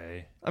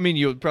 okay. I mean,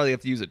 you would probably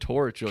have to use a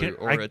torch or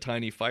I- a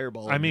tiny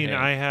fireball. I in your mean,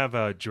 hand. I have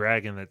a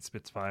dragon that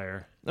spits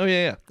fire. Oh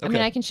yeah. Okay. I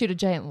mean, I can shoot a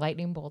giant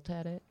lightning bolt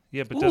at it.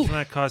 Yeah, but Ooh. doesn't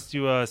that cost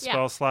you a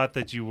spell slot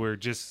that you were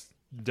just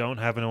don't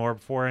have an orb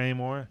for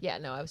anymore? Yeah,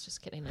 no, I was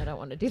just kidding. I don't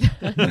want to do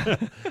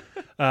that.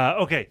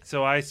 Okay,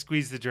 so I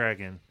squeeze the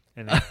dragon,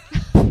 and a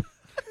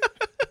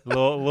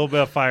little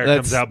bit of fire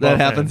comes out. That both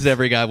happens ends. to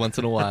every guy once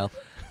in a while.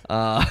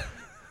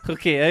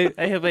 Okay,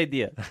 I have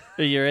idea.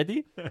 Are you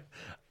ready?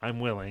 I'm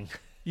willing.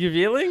 You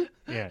feeling?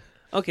 Yeah.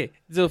 Okay,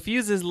 so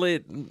fuse is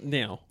lit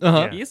now.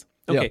 Uh-huh. Yes?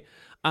 Yeah. Okay.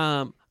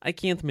 I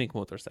can't make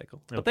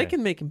motorcycle, but I Okay.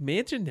 can make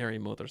imaginary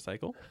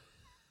motorcycle.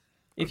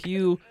 If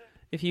you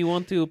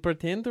want to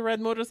pretend to ride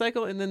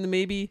motorcycle, and then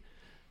maybe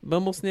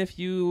Bumblesniff,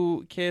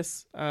 you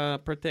cast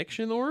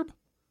protection orb,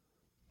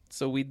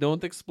 so we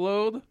don't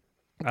explode,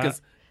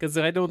 because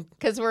I don't,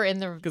 Because we're in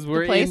the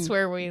we're place in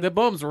where we. the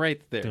bomb's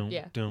right there. Dum,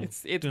 Yeah. dum,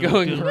 It's dum,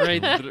 going dum,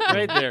 right dum,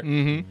 right there.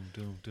 Mm-hmm.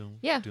 dum, dum,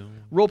 Yeah. dum.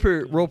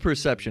 Roll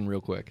perception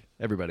real quick,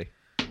 everybody.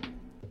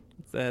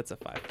 That's a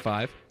 5.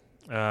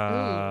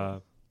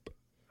 5,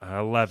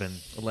 11.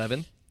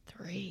 11.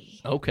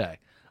 3. Okay.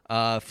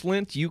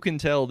 Flint, you can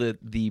tell that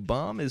the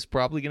bomb is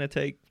probably going to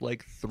take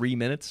like 3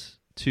 minutes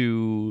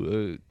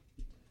to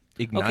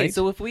ignite. Okay,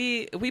 so if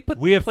we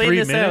We have play 3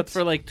 this out minutes?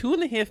 for like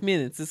 2.5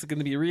 minutes, this is going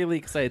to be really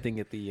exciting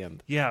at the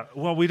end. Yeah,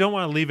 well, we don't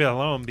want to leave it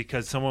alone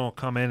because someone will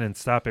come in and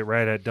stop it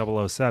right at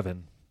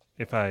 007.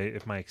 If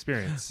my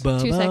experience.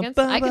 2 seconds.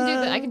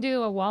 I can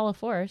do a wall of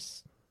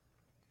force.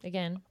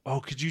 Again.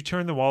 Oh, could you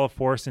turn the wall of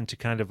force into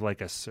kind of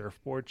like a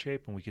surfboard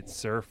shape, and we could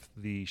surf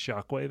the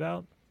shockwave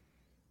out?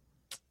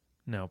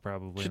 No,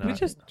 probably Should not. we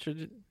just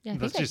should, Yeah, I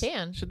Let's think just- I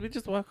can. should we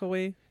just walk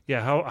away?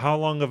 Yeah, how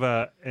long of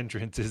a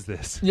entrance is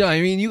this? Yeah, I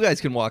mean, you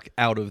guys can walk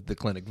out of the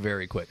clinic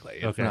very quickly.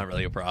 It's Okay. not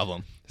really a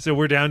problem. So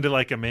we're down to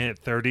like a minute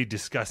 30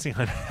 discussing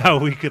on how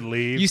we could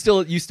leave. You still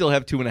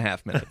have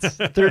 2.5 minutes.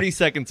 30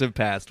 seconds have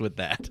passed with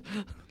that.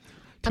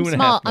 I'm 2.5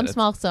 small. I'm minutes.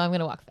 small, so I'm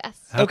gonna walk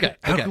fast. How Okay,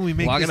 How okay. can we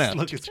make Walking this out.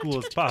 look as cool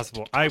as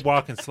possible? I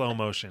walk in slow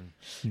motion.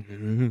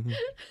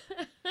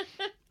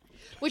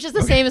 Which is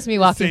the same as me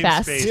walking Same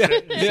fast. space, Yeah.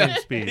 same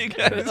speed.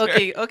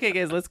 Okay,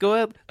 guys, let's go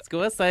out. Let's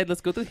go outside. Let's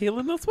go to hill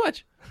and let's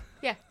watch.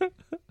 Yeah.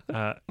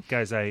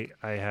 Guys, I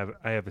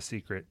have a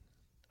secret.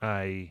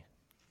 I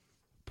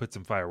put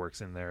some fireworks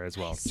in there as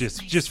well, Nice,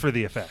 just for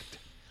the effect.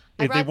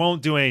 I They brought-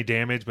 won't do any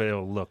damage, but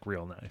it'll look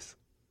real nice.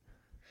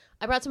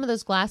 I brought some of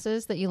those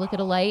glasses that you look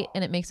at a light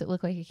and it makes it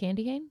look like a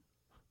candy cane.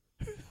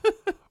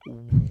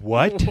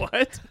 What?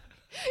 What?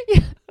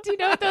 Do you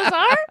know what those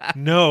are?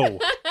 No.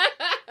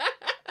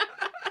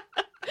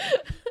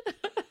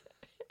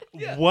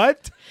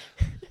 What?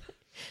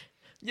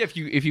 Yeah,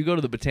 if you go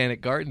to the Botanic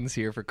Gardens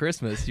here for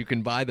Christmas, you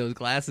can buy those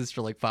glasses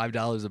for like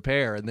 $5 a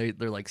pair, and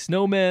they're like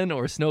snowmen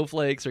or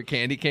snowflakes or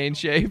candy cane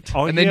shaped.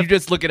 Oh, and then yeah. you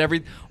just look at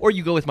or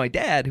you go with my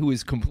dad, who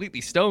is completely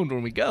stoned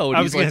when we go, and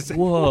I he's was like, gonna say,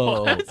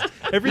 "Whoa,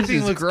 Everything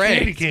is looks great."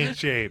 candy cane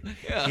shaped.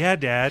 Yeah,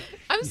 Dad.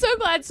 I'm so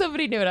glad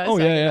somebody knew what I was oh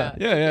talking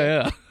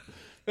yeah, about.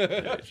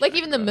 yeah. Like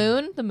even the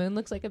moon. The moon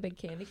looks like a big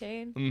candy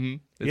cane. Mm-hmm.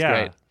 It's Yeah.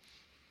 great.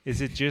 Is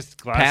it just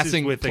glasses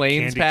Passing with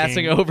planes a candy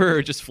passing cane? over,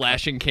 or just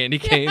flashing candy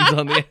canes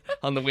on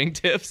the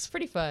wingtips.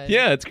 Pretty fun.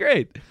 Yeah, it's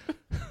great.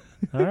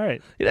 All right.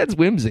 It adds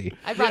whimsy.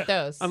 I brought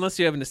those. Unless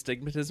you have an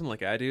astigmatism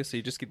like I do, so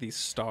you just get these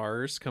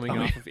stars coming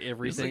off of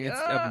everything. It's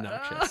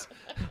obnoxious.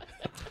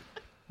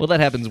 Well, that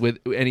happens with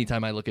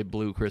anytime I look at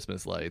blue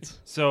Christmas lights.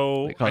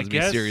 So It I causes me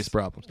guess serious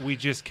problems. we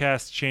just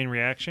cast Chain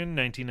Reaction,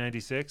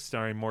 1996,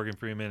 starring Morgan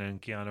Freeman and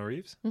Keanu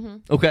Reeves.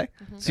 Okay.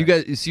 So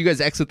you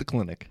guys exit the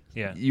clinic.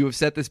 Yeah. You have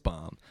set this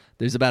bomb.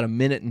 There's about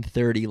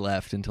 1:30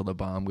 left until the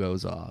bomb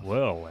goes off.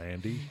 Well,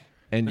 Andy.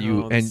 And Oh,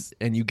 you this-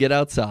 and you get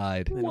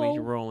outside Then we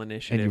roll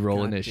initiative. and you roll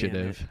God damn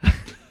initiative.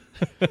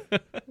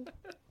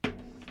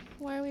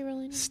 Why are we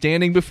rolling?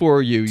 Standing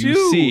before you, you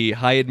Two. see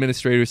High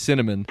Administrator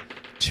Cinnamon,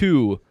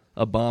 2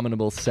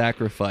 abominable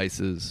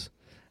sacrifices,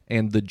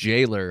 and the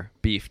jailer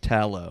Beef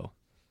Tallow.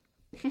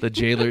 The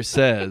jailer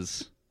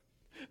says,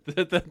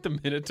 the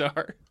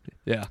Minotaur.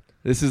 yeah,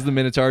 this is the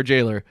Minotaur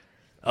jailer.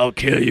 I'll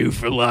kill you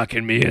for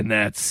locking me in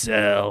that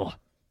cell.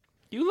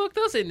 You locked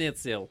us in that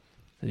cell.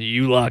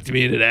 You locked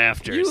me in it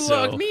after. You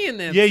so locked me in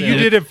that Yeah, cell. you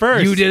did it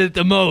first. You did it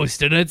the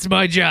most, and it's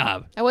my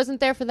job. I wasn't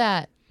there for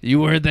that. You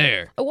weren't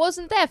there. I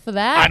wasn't there for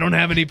that. I don't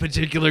have any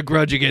particular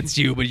grudge against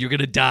you, but you're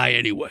gonna die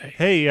anyway.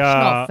 Hey, It's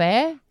not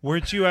fair.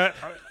 weren't you at?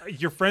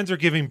 Your friends are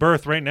giving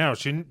birth right now.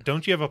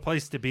 Don't you have a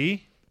place to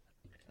be?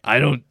 I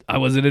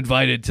wasn't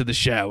invited to the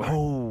shower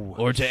Oh,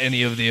 or to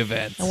any of the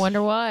events. I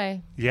wonder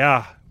why.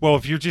 yeah. Well,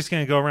 if you're just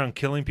gonna go around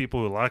killing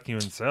people who lock you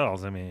in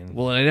cells, I mean,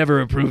 Well, I never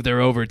approved their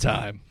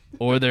overtime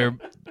or their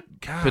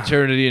God.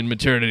 paternity and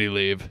maternity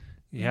leave.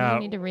 Yeah. You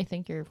need to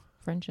rethink your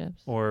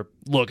friendships. Or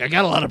Look, I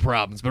got a lot of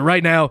problems, but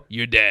right now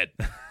you're dead.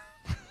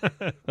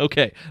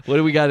 Okay, what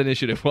do we got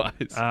initiative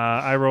wise?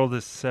 I rolled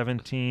a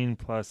 17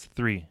 plus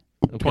 3.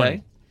 Okay,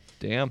 20.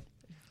 damn.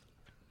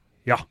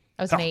 Yeah.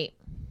 That was an 8.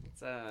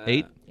 It's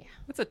 8.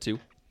 That's a 2.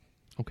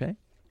 Okay.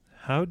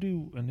 How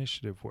do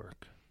initiative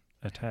work?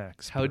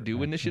 Attacks. How per do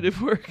action.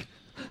 initiative work?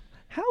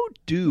 How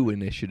do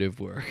initiative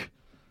work?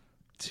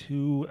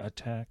 2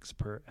 attacks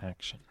per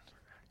action.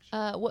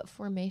 What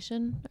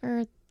formation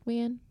are we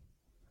in?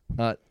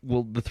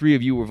 Well, the three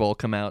of you have all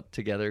come out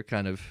together,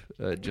 kind of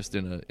just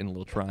in a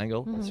little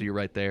triangle. So you're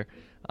right there.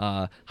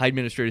 High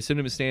Administrator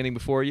Cinnamon is standing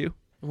before you.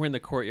 We're in the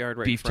courtyard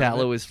right Beef in front of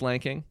Tallow it. is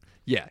flanking.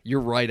 Yeah,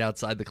 you're right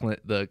outside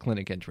the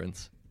clinic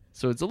entrance.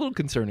 So it's a little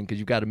concerning because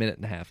you've got 1.5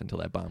 minutes until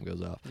that bomb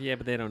goes off. Yeah,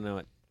 but they don't know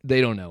it. They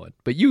don't know it,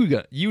 but you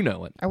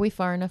know it. Are we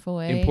far enough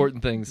away?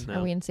 Important things. No.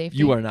 Are we in safety?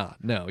 You are not.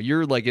 No,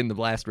 you're like in the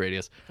blast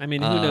radius. I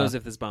mean, who knows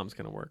if this bomb's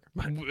going to work.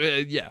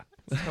 Yeah.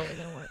 It's totally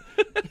gonna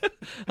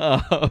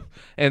work.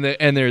 And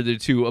there are the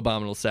 2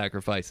 abominable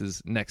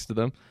sacrifices next to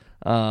them.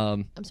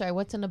 I'm sorry.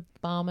 What's an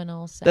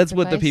abominable sacrifice? That's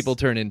what the people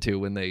turn into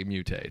when they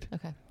mutate.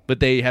 Okay. But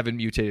they haven't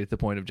mutated at the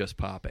point of just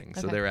popping.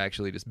 So Okay. they're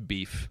actually just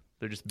beef.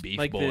 They're just beef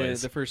Like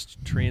boys. the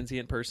first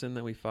transient person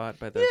that we fought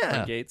by the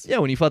front gates. Yeah,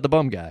 when you fought the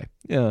bum guy.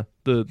 Yeah,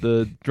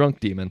 the drunk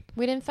demon.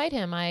 We didn't fight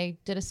him. I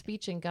did a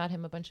speech and got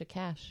him a bunch of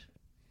cash.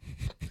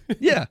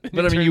 Yeah,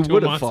 but I mean, Turned you into a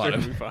would have monster fought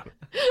when him. we fought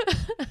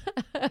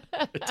him.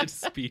 I did a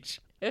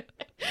speech.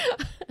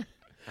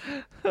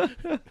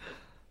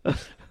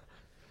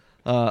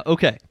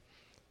 Okay.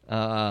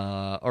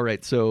 All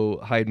right, so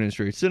High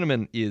Administrator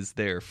Cinnamon is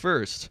there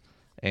first,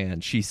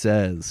 and she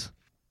says,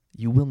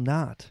 "You will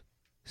not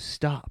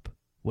stop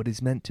what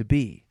is meant to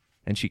be."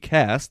 And she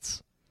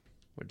casts...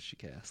 What did she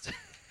cast?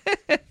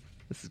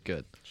 This is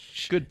good.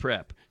 Good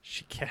prep.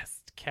 She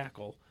cast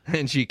cackle.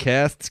 And she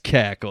casts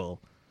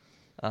Cackle.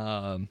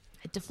 I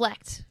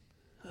deflect.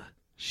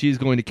 She's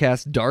going to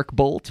cast Dark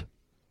Bolt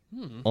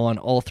on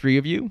all 3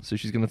 of you. So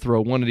she's going to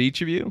throw 1 at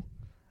each of you.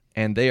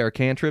 And they are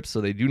cantrips, so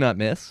they do not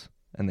miss.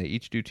 And they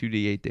each do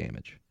 2d8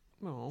 damage.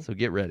 Oh. So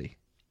get ready.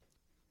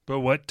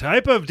 But what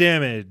type of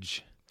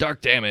damage?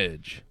 Dark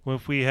damage. Well,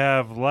 if we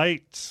have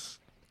light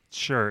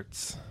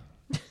shirts,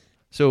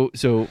 So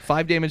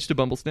 5 damage to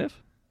Bumblesniff.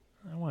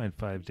 I wanted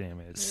 5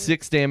 damage.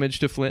 6 damage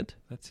to Flint.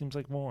 That seems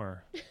like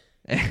more.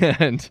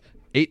 And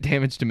 8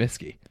 damage to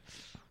Misky.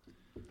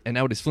 And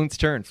now it is Flint's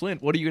turn.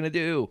 Flint, what are you going to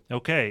do?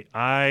 Okay,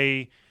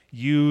 I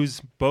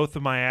use both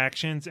of my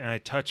actions and I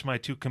touch my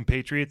 2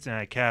 compatriots and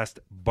I cast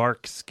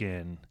Bark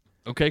Skin.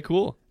 Okay,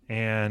 cool.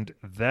 And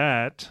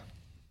that,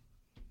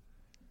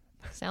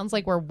 Sounds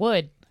like we're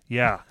wood.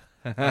 yeah.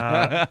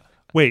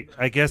 Wait,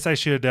 I guess I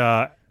should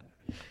turn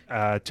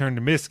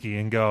to Misky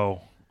and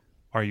go,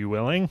 "Are you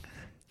willing?"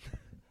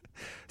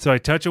 So I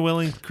touch a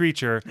willing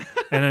creature,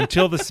 and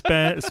until the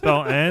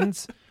spell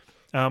ends,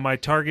 my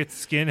target's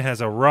skin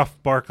has a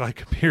rough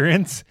bark-like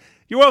appearance.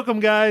 You're welcome,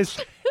 guys.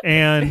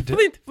 And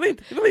Flint.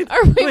 Are we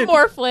Flint,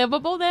 more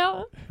flammable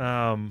now?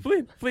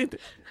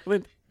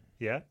 Flint.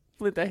 yeah.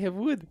 Flint, I have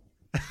wood.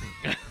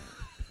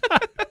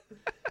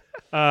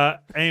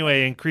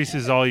 Anyway,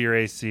 increases all your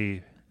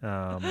AC.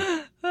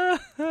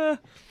 It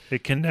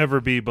can never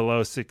be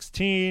below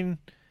 16.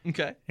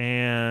 Okay.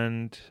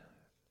 And,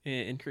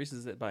 It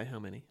increases it by how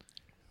many?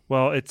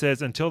 well, it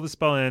says until the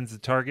spell ends, the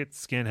target's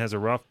skin has a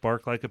rough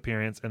bark-like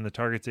appearance, and the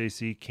target's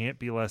AC can't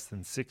be less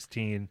than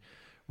 16,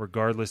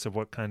 regardless of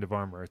what kind of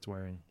armor it's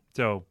wearing.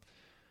 So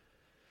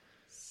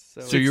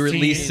So you're at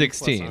least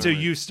 16 plus 16. So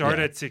armor. you start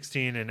Yeah. at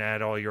 16 and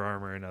add all your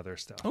armor and other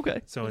stuff.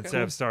 Okay. So Okay.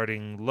 instead of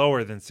starting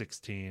lower than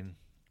 16,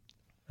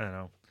 I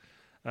don't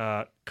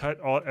know, cut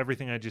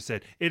everything I just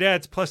said. It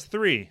adds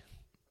 +3.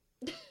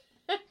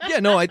 Yeah,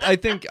 no, I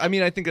think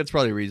that's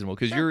probably reasonable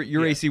because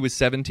your AC was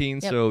 17,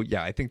 Yep. so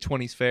yeah, I think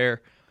 20's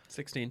fair.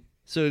 16.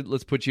 So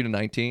let's put you to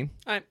 19.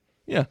 All right.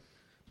 Yeah.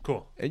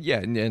 Cool. Yeah,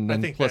 and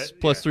then think plus that-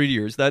 plus yeah. 3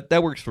 years.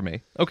 That works for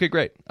me. Okay,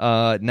 great.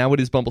 Now it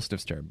is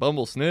Bumblesniff's turn.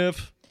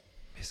 Bumblesniff.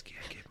 Whiskey,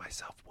 I gave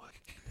myself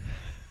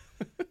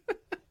wood.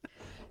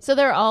 So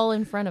they're all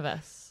in front of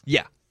us.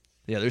 Yeah,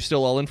 they're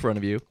still all in front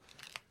of you.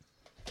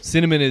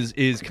 Cinnamon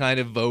is kind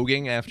of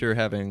voguing after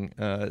having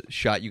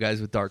shot you guys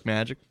with dark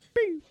magic.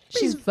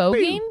 She's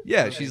voguing?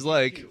 Yeah, she's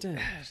like,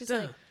 She's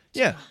like,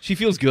 yeah, she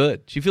feels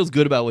good. She feels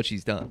good about what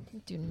she's done.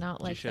 do not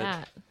like should.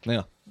 that.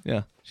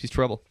 Yeah, she's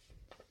trouble.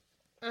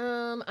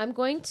 I'm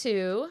going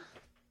to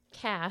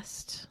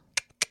cast.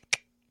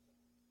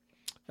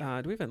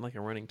 Do we have like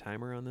a running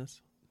timer on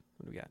this?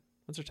 What do we got?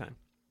 What's our time?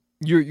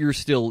 You're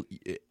still.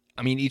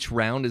 I mean, each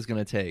round is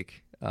going to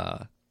take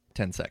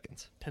 10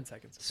 seconds. 10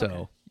 seconds. So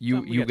Okay.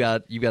 you we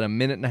got a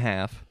minute and a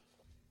half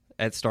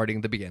at starting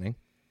at the beginning,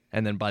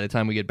 and then by the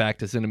time we get back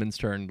to Cinnamon's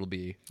turn, it'll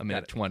be a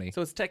minute it. 20.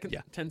 So it's 10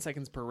 Yeah.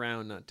 seconds per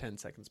round, not 10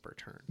 seconds per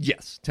turn.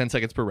 Yes, 10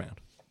 seconds per round.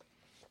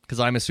 Because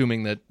I'm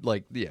assuming that,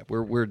 like, yeah,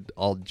 we're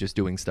all just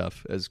doing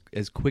stuff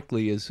as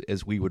quickly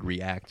as we would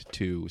react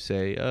to,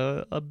 say,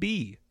 a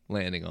bee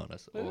landing on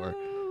us, or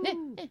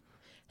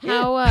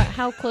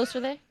How close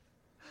are they?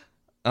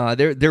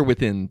 they're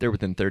within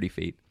 30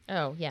 feet.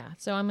 Oh yeah.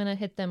 So I'm gonna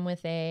hit them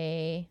with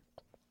a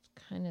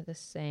kind of the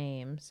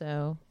same.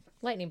 So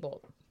lightning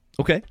bolt,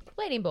 Okay.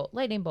 lightning bolt,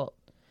 lightning bolt.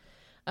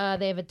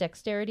 They have a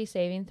dexterity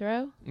saving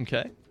throw.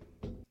 Okay.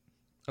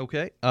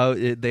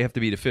 They have to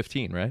be to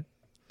 15, right?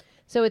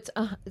 So it's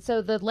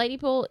so the lightning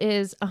bolt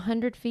is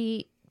 100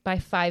 feet by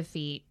 5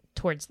 feet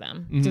towards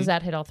them. Mhm. Does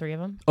that hit all three of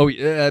them? Oh,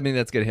 yeah, I mean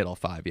that's gonna hit all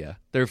 5. Yeah,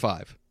 there are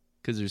 5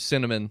 because there's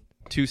Cinnamon,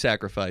 2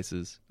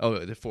 sacrifices. Oh,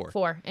 they're 4.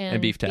 4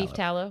 and beef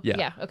tallow. Yeah.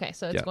 Yeah. Okay.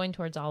 So it's Yeah. going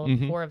towards all of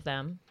Mhm. 4 of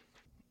them.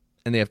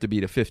 And they have to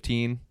beat a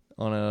 15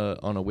 on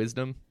a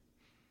wisdom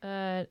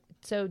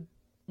So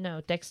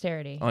no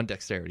dexterity. on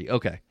dexterity.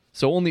 Okay,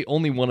 so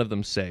only one of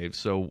them saves.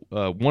 So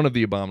one of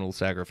the abominable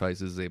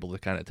sacrifices is able to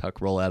kind of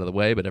tuck roll out of the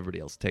way, but everybody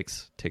else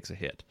takes a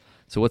hit.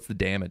 So what's the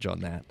damage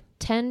on that?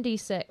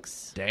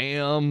 10d6.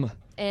 Damn.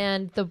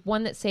 And the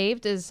one that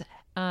saved is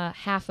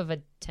half of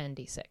a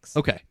 10d6.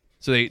 Okay,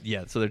 so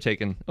they're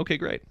taking. Okay,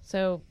 great.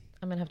 So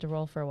I'm gonna have to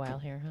roll for a while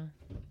here,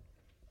 huh?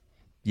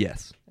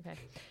 Yes, Okay.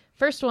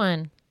 First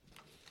one,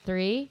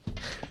 3.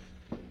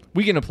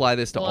 we can apply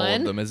this to all of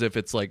 1. them as if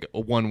it's like a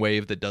one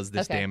wave that does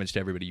this Okay. damage to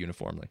everybody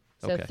uniformly.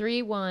 So Okay.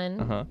 3,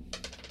 1,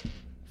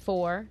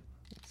 4,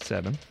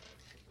 7,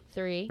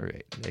 3, or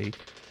 8,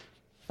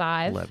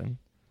 5, 11,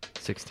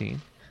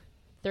 16,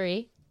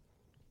 3,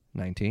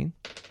 19,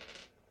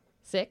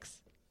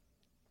 6.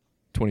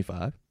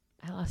 25.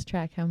 I lost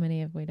track. How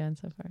many have we done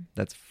so far?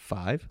 That's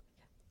 5.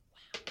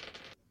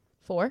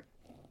 4,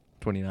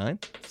 29,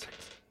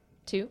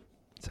 2,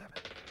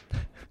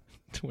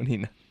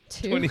 29,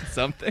 2. 20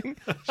 something.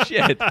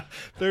 Shit.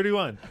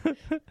 31.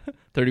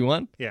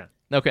 31? Yeah.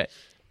 Okay.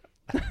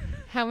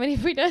 How many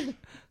have we done?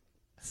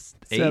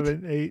 8,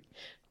 7, 8.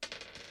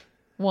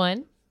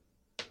 1,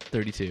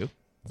 32.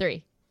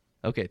 3.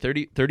 Okay,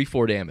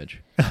 34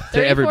 damage to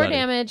 34 everybody.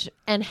 damage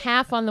and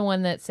half on the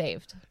one that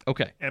saved.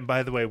 Okay. And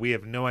by the way, we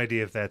have no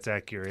idea if that's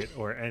accurate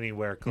or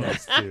anywhere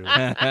close to.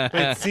 But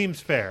it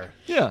seems fair.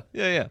 Yeah.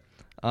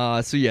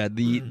 So yeah,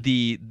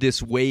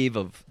 this wave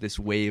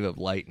of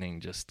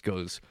lightning just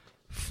goes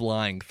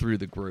flying through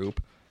the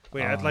group.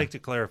 Wait, I'd like to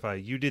clarify.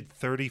 You did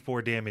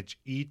 34 damage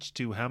each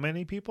to how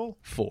many people?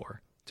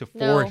 4. To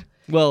 4. No.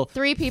 Well,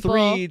 3 people.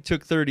 3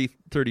 took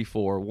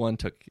 34. 1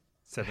 took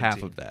 17.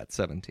 half of that,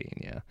 17.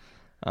 Yeah.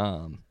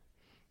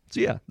 So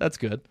yeah, that's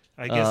good.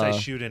 I guess I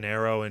shoot an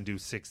arrow and do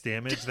 6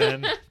 damage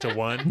then to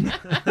 1.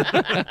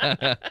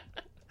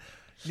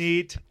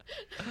 Neat.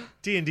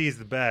 D&D is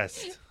the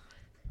best.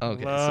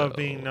 Okay. Love so,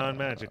 being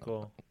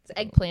non-magical. It's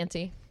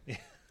eggplanty. Pew,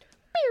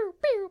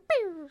 pew,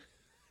 pew.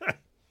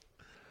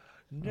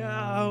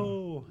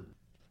 No.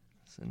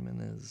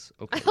 Cinnamon is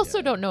okay. I also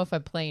yeah. don't know if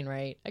I'm playing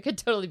right. I could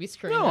totally be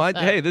screwing No, this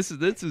up. hey, this is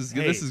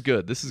Hey. this is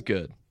good. This is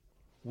good.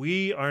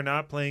 We are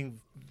not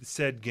playing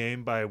said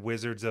game by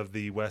Wizards of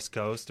the West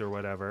Coast or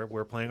whatever.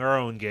 We're playing our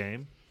own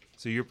game.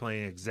 So you're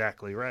playing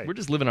exactly right. We're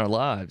just living our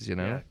lives, you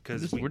know. Yeah,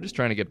 'cause we're just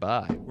trying to get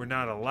by. We're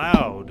not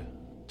allowed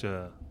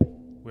to.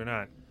 We're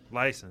not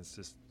licensed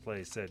to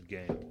play said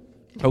game.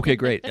 Okay,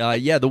 great.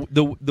 Yeah,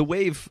 the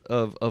wave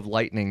of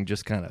lightning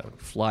just kind of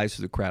flies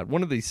through the crowd.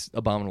 One of these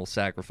abominable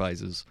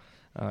sacrifices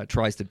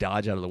tries to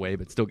dodge out of the way,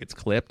 but still gets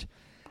clipped,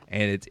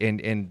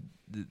 and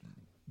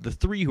the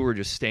three who are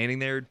just standing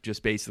there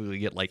just basically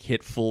get like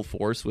hit full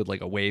force with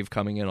like a wave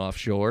coming in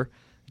offshore,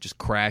 just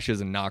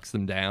crashes and knocks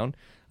them down.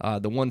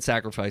 The one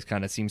sacrifice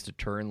kind of seems to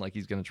turn like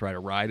he's going to try to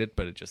ride it,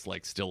 but it just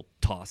like still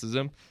tosses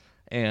him.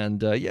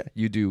 And yeah,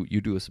 you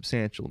do a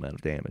substantial amount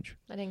of damage.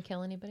 I didn't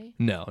kill anybody.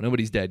 No,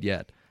 nobody's dead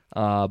yet.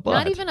 But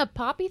Not even a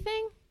poppy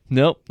thing?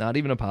 nope, not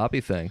even a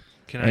poppy thing.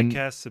 Can And- I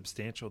cast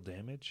substantial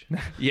damage?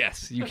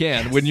 Yes, you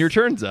can when your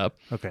turn's up.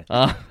 Okay.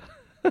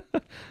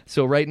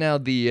 So right now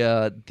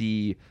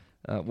the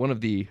one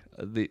of the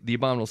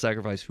abominable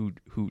sacrifice who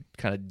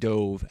kind of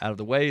dove out of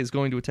the way is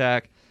going to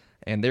attack,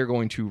 and they're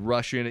going to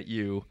rush in at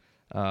you,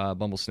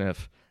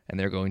 Bumblesniff, and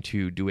they're going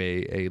to do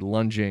a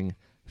lunging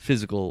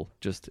physical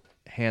just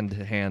hand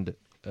to hand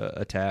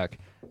attack,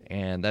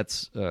 and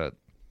that's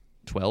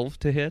 12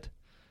 to hit,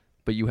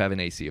 but you have an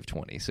AC of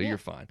 20, so you're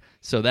fine.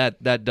 So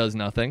that does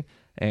nothing,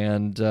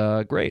 and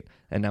great.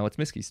 And now it's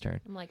Miski's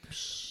turn. I'm like,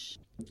 shh.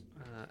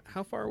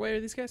 How far away are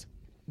these guys?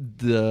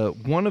 The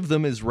one of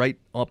them is right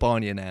up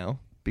on you now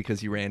because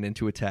he ran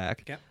into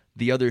attack. Okay.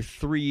 The other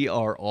three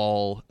are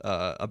all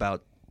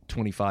about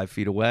 25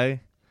 feet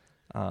away,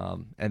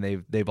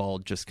 and they've all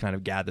just kind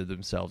of gathered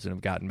themselves and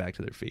have gotten back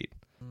to their feet,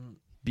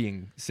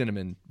 being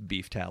Cinnamon,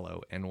 Beef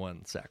Tallow, and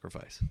one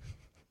sacrifice.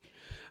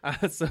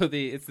 So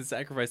it's the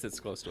sacrifice that's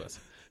close to us.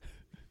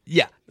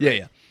 Yeah.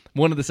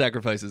 One of the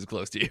sacrifices is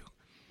close to you.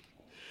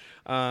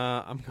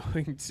 I'm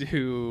going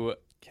to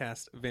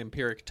cast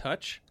Vampiric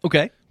Touch.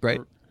 Okay,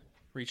 great.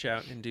 Reach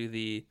out and do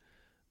the.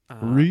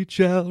 Reach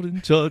out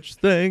and touch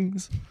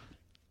things.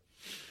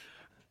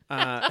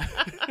 I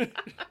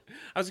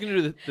was going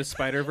to do the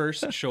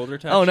Spider-Verse shoulder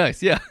touch. Oh,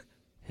 nice. Yeah.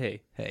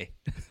 Hey, Hey.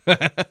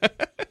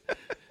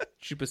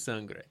 chupa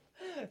sangre.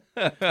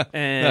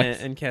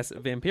 And cast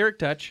Vampiric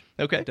Touch.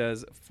 Okay. It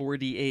does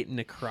 4d8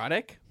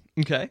 necrotic.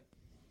 Okay.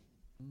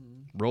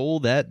 Roll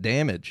that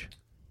damage.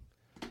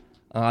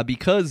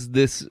 Because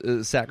this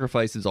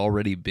sacrifice has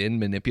already been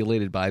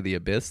manipulated by the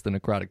Abyss, the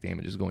necrotic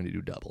damage is going to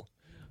do double.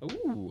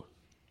 Ooh.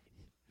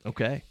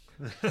 Okay.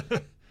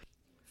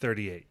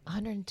 38.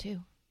 102.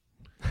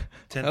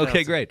 10,000.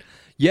 Okay, great.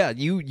 Yeah,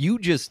 you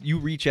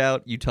reach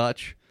out, you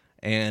touch,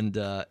 and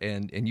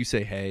you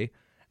say hey,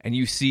 and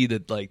you see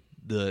that like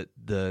the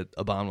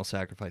abominable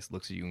sacrifice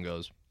looks at you and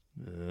goes,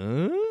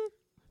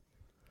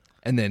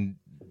 and then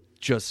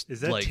just Is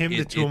that like, Tim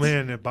the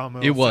Toolman and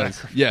Abominable It was.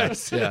 Sacrifice?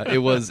 Yes. Yeah. It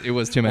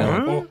was Tim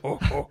Allen.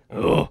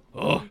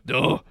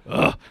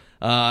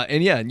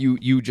 And yeah, and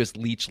you just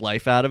leech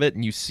life out of it,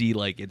 and you see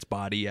like its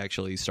body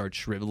actually start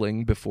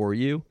shriveling before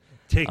you.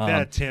 Take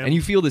that, Tim. And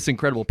you feel this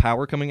incredible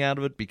power coming out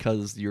of it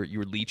because you're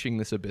leeching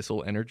this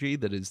abyssal energy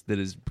that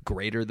is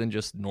greater than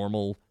just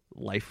normal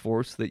life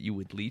force that you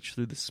would leech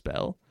through the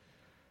spell.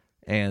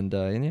 And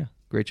yeah,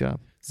 great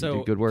job. You So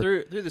did good work.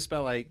 through the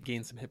spell, I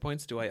gain some hit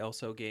points. Do I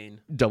also gain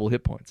Double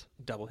hit points.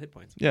 double hit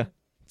points? Yeah.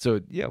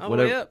 So yeah, All the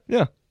whatever. way up.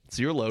 Yeah.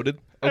 So you're loaded.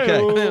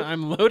 Okay.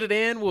 I'm loaded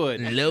and wood.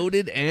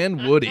 Loaded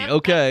and woody.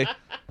 Okay.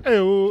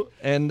 Ew.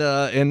 And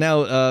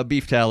now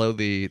Beef Tallow,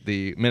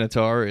 the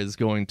Minotaur, is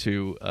going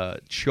to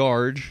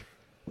charge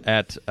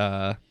at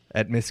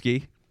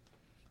Miski,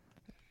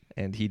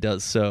 and he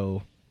does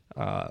so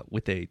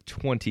with a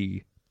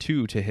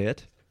 22 to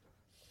hit.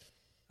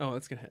 Oh,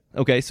 that's gonna hit.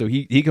 Okay, so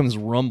he comes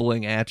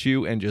rumbling at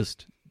you and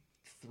just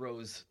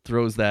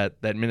throws that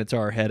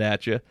Minotaur head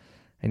at you,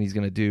 and he's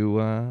gonna do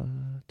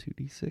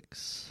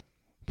 2d6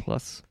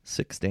 plus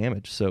 6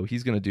 damage. So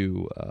he's gonna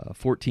do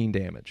 14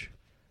 damage.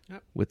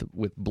 Yep.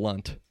 with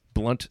blunt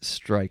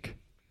strike.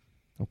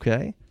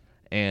 Okay,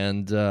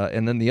 and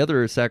then the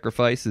other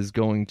sacrifice is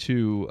going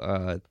to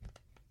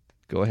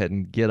go ahead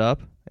and get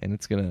up, and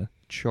it's going to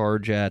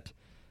charge at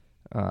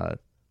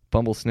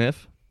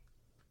Bumblesniff,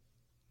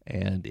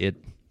 and it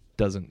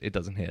doesn't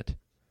hit.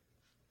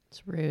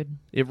 It's rude.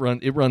 It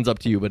runs up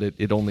to you, but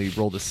it only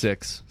rolled a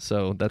 6,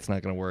 so that's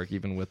not going to work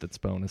even with its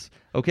bonus.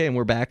 Okay, and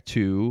we're back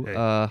to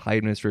High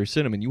Administrator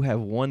Cinnamon. You have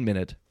 1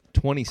 minute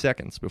 20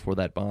 seconds before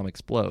that bomb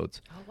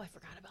explodes. Oh, I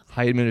forgot about that.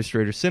 High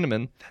Administrator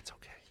Cinnamon That's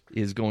okay.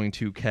 is going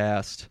to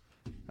cast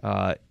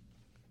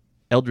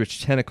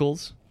Eldritch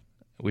Tentacles,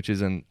 which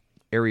is an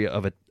area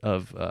of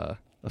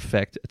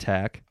effect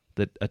attack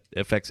that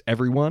affects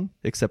everyone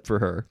except for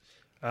her.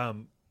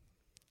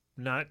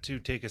 Not to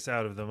take us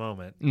out of the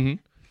moment, Mm-hmm.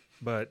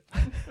 but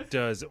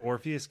does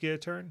Orpheus get a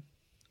turn?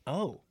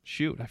 Oh,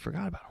 shoot. I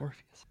forgot about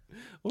Orpheus.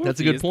 That's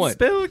a good Orpheus, point.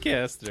 the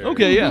Spellcaster.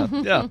 Okay,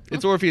 yeah.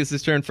 It's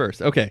Orpheus' turn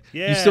first. Okay.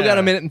 You still got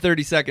a minute and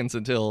 30 seconds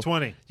until...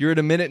 20. You're at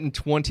a minute and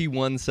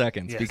 21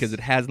 seconds Yes. because it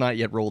has not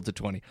yet rolled to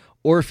 20.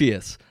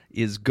 Orpheus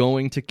is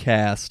going to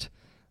cast...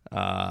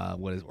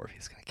 what is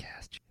Orpheus going to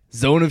cast?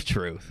 Zone of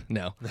Truth.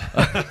 No.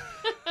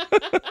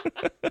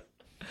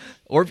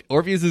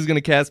 Orpheus is going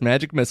to cast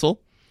Magic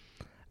Missile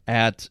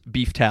at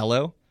Beef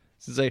Tallow.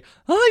 To say,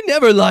 I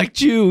never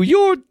liked you.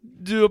 Your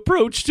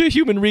approach to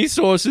human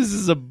resources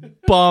is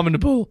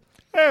abominable.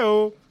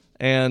 Oh.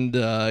 And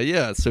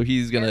so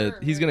he's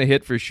gonna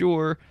hit for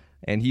sure,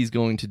 and he's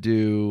going to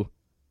do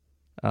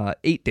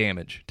 8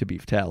 damage to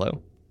Beef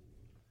Tallow.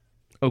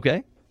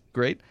 Okay,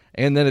 great.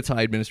 And then it's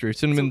High Administrator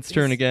Cinnamon's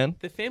turn again.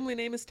 The family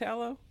name is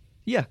Tallow?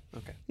 Yeah.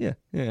 Okay. Yeah.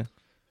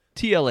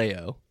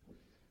 TLAO.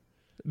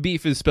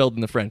 Beef is spelled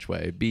in the French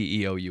way.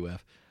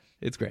 BEOUF.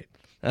 It's great.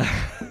 So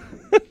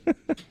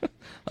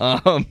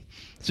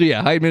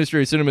yeah, High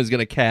Administrator Cinnamon is going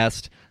to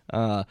cast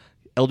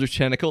Eldritch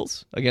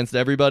Tentacles against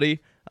everybody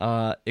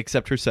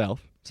except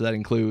herself. So that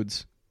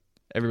includes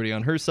everybody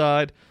on her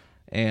side.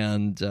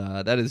 And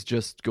that is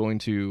just going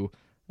to,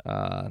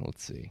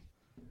 let's see.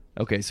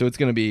 Okay, so it's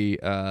going to be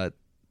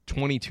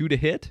 22 to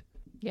hit.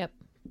 Yep.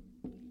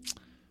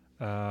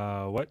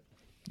 What?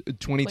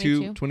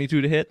 22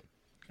 to hit.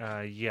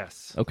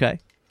 Yes. Okay.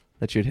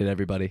 That should hit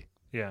everybody.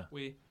 Yeah.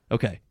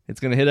 Okay. It's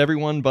going to hit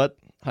everyone but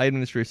High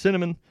Administrator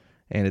Cinnamon,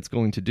 and it's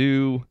going to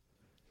do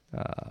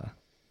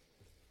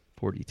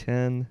 40,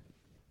 10,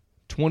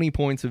 20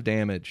 points of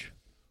damage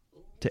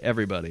to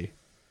everybody.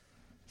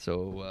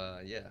 So,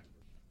 yeah.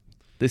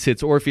 This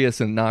hits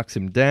Orpheus and knocks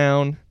him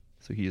down,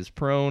 so he is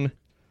prone.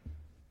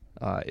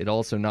 It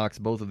also knocks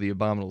both of the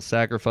Abominable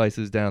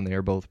Sacrifices down. They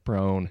are both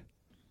prone.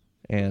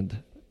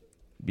 And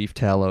Beef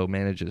Tallow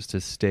manages to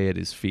stay at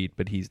his feet,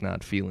 but he's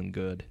not feeling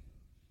good.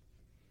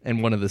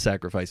 And one of the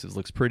sacrifices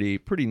looks pretty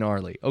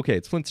gnarly. Okay,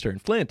 it's Flint's turn.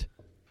 Flint,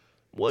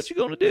 what you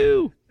gonna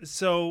do?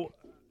 So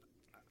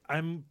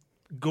I'm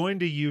going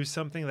to use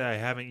something that I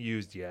haven't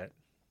used yet.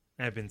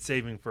 I've been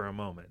saving for a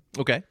moment.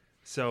 Okay.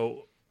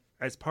 So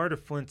as part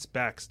of Flint's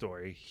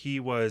backstory, he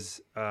was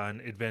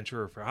an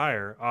adventurer for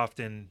hire,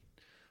 often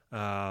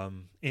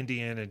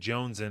Indiana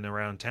Jonesing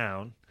around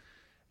town.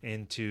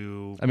 I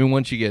mean,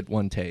 once you get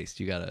one taste,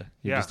 you're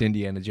just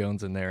Indiana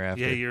Jones in there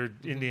after. Yeah, you're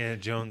Indiana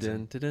Jones.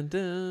 Dun, dun, dun,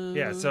 dun.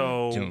 Yeah,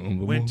 so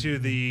went to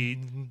the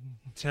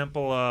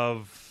Temple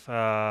of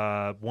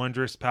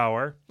Wondrous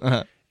Power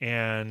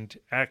and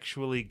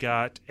actually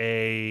got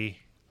a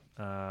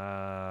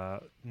now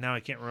I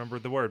can't remember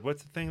the word.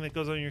 What's the thing that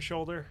goes on your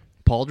shoulder?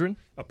 Pauldron?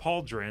 A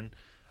pauldron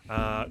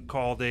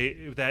called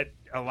that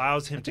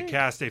allows him to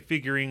cast a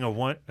figurine of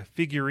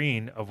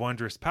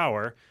Wondrous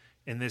Power.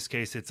 In this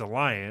case, it's a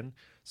lion.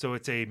 So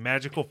it's a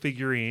magical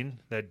figurine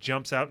that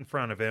jumps out in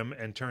front of him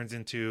and turns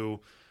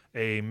into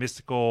a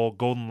mystical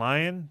golden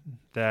lion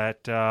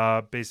that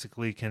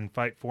basically can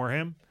fight for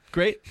him.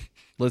 Great.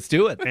 Let's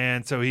do it.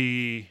 And so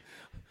he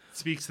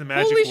speaks the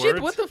magic Holy words. shit,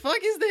 what the fuck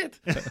is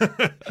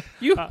that?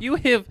 you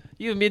have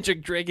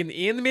Magic Dragon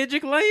and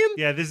Magic Lion?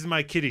 Yeah, this is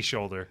my kitty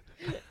shoulder.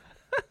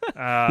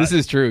 This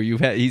is true.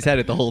 He's had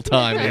it the whole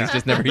time, and he's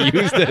just never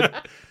used it.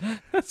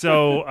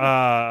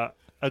 So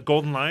a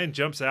golden lion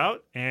jumps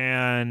out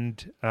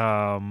and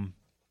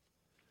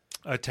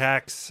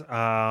attacks.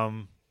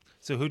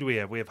 So who do we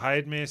have? We have High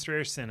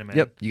Administrator Cinnamon.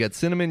 Yep. You got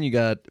Cinnamon, you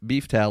got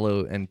Beef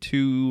Tallow, and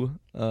 2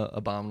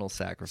 Abominable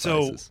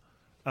Sacrifices.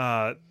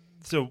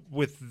 So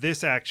with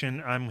this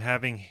action, I'm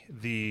having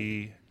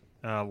the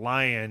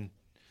lion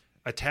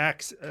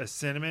attacks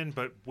Cinnamon,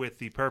 but with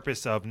the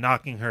purpose of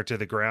knocking her to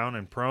the ground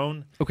and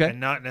prone. Okay. And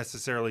not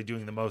necessarily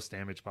doing the most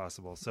damage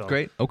possible. So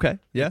Great. Okay.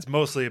 Yeah. it's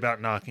mostly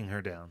about knocking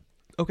her down.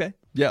 Okay.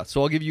 Yeah.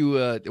 So I'll give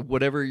you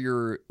whatever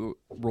your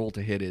roll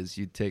to hit is.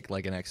 You take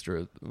like an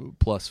extra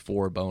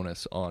 +4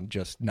 bonus on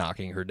just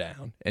knocking her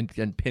down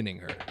and pinning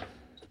her.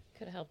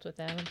 Could have helped with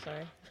that. I'm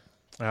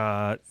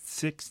sorry.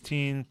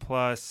 16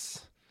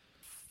 plus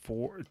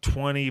 4,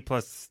 20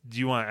 plus. Do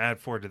you want to add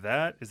 4 to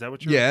that? Is that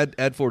what you're? Yeah.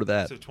 Add 4 to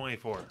that. So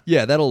 24.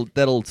 Yeah.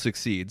 That'll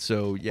succeed.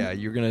 So yeah,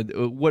 you're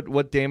gonna.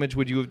 What damage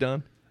would you have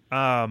done?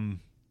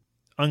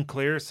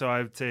 Unclear, so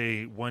I would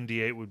say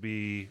 1d8 would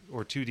be,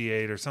 or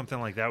 2d8 or something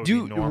like that would be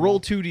normal. Roll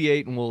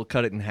 2d8 and we'll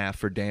cut it in half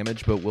for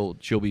damage, but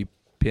she'll be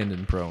pinned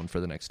and prone for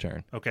the next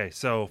turn. Okay,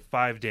 so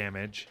 5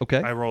 damage.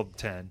 Okay. I rolled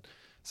 10.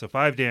 So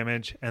 5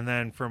 damage, and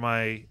then for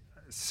my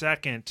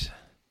second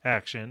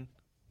action,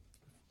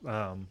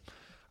 I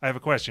have a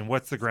question.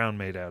 What's the ground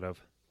made out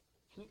of?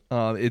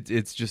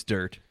 It's just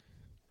dirt.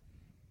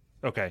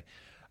 Okay.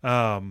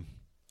 Then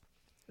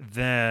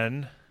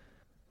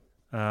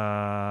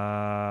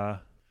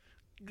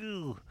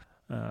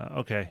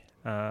okay.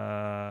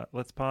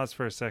 Let's pause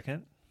for a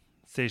second.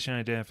 Station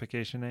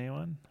identification,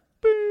 anyone?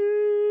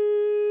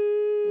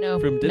 No.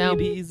 From no.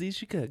 WBEZ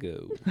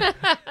Chicago.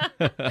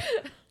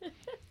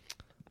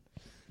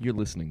 You're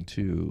listening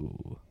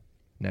to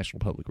National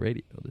Public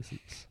Radio. This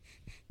is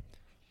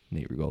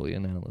Nate Regalia.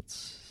 Now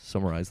let's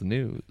summarize the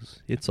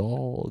news. It's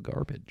all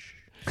garbage.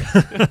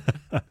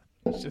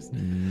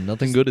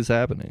 Nothing good is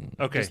happening.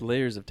 Okay. Just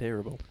layers of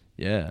terrible.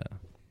 Yeah.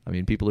 I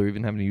mean, people are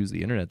even having to use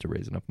the internet to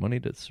raise enough money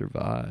to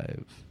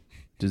survive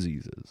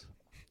diseases.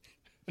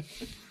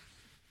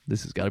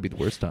 This has got to be the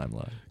worst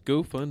timeline.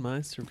 Go fund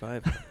my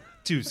survival.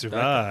 To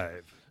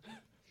survive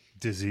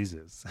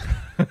diseases.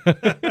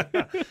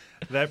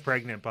 That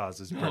pregnant pause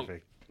is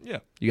perfect. Yeah.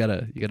 You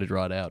gotta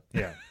draw it out.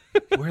 Yeah.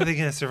 Where are they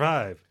going to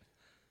survive?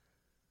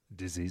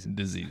 Diseases.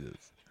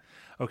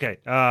 Okay.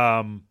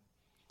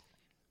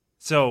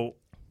 So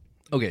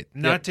Okay.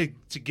 not to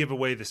give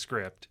away the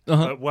script,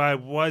 Uh-huh. but what I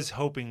was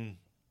hoping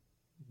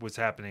was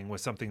happening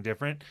was something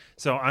different.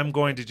 So I'm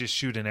going to just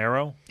shoot an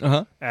arrow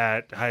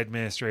at High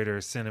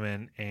Administrator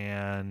Cinnamon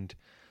and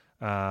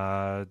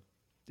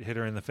hit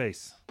her in the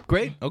face.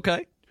 Great.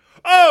 Okay.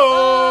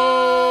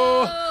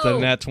 Oh! Is that a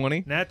nat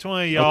 20? Nat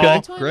 20, y'all.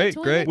 Okay. 20, Great,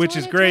 20, great. Which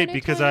is 20, great 20,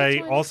 because 20, I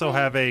 20, also 20.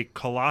 have a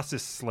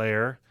Colossus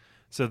Slayer.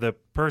 So the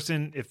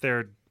person, if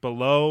they're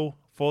below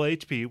full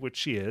HP, which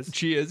she is,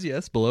 She is,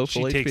 yes, below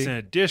she full takes HP. an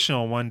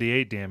additional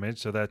 1d8 damage.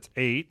 So that's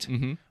 8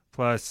 Mhm.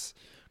 plus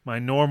my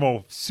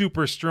normal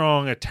super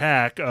strong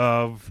attack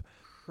of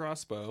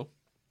Crossbow.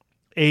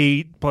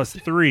 8 plus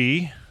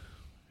 3.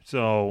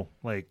 So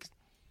like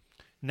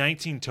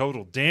 19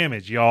 total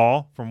damage,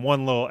 y'all, from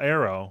one little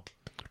arrow.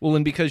 Well,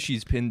 and because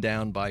she's pinned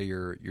down by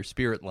your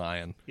spirit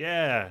lion,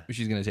 Yeah.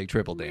 she's going to take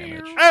triple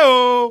damage.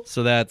 Oh!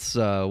 So that's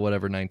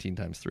whatever 19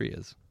 times 3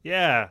 is.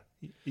 Yeah.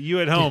 You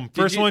at home. Did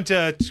First you- one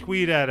to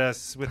tweet at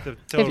us with the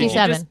total.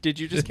 57. Did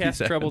you just cast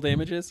 57. treble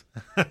damages?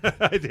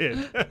 I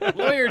did.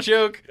 Lawyer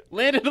joke.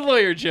 Landed a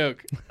lawyer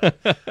joke.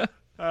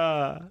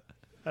 I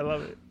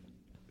love it.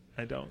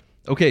 I don't.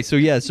 Okay, so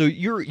yeah, so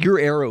your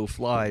arrow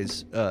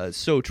flies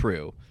so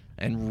true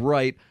and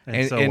right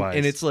And so wise.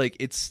 and it's like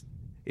it's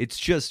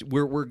just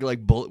we're like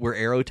we're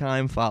arrow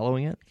time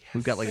following it.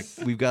 We've got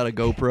a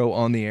GoPro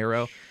on the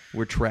arrow.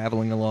 We're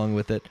traveling along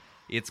with it.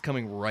 It's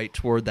coming right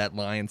toward that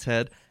lion's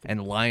head, and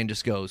the lion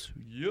just goes,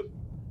 "Yep,"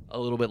 a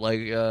little bit like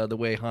the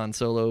way Han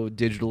Solo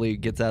digitally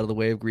gets out of the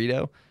way of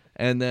Greedo,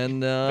 and then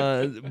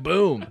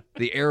boom,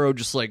 the arrow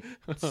just like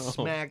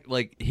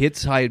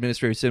hits High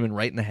Administrator Cinnamon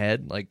right in the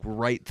head, like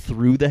right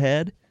through the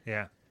head,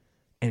 Yeah.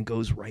 and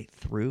goes right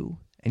through,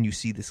 and you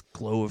see this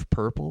glow of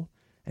purple,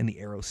 and the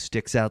arrow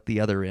sticks out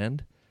the other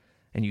end,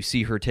 and you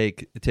see her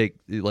take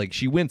like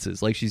she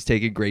winces, like she's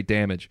taking great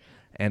damage,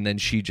 and then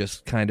she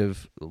just kind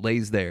of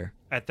lays there.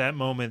 At that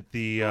moment,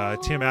 the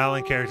Tim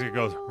Allen character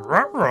goes,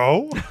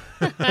 ruh-roh.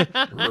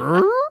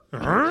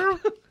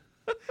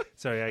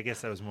 Sorry, I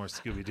guess that was more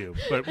Scooby-Doo,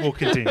 but we'll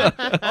continue.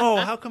 Oh,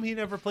 how come he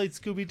never played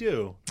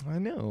Scooby-Doo? I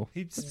know.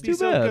 He'd That's be too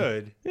so bad.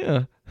 good.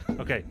 Yeah.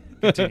 Okay,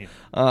 continue.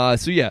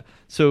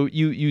 So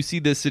you see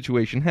this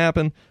situation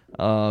happen,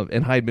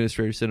 and High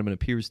Administrator Cinnamon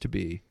appears to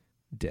be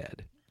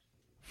dead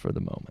for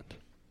the moment.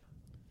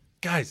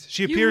 Guys,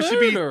 she You appears to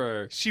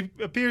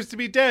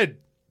be dead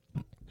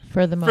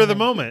For the moment. for the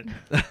moment.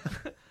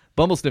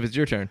 Bumblesniff, it's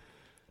your turn.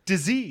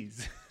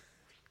 Disease.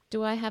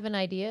 Do I have an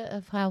idea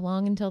of how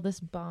long until this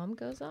bomb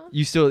goes off?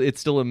 It's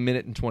still a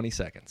minute and 20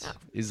 seconds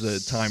is the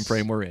time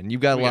frame we're in.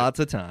 You've got We got- lots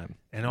of time.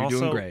 And You're also,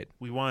 doing great.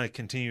 we want to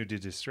continue to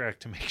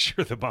distract to make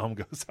sure the bomb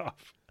goes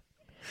off.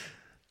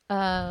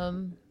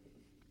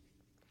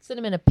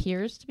 Cinnamon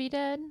appears to be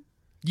dead.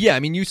 Yeah,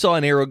 I mean, you saw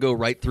an arrow go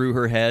right through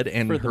her head,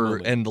 and For the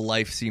moment. and the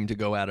life seemed to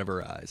go out of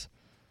her eyes.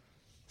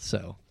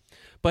 So,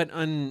 But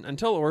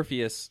until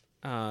Orpheus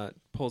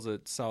pulls a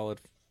solid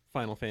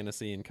Final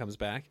Fantasy and comes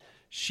back,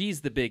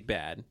 she's the big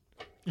bad.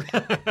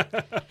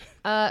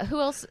 Who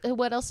else?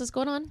 What else is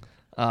going on?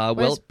 well,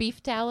 Where's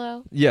Beef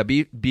Tallow? yeah,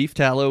 Beef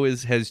Tallow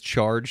has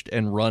charged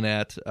and run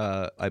at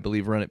I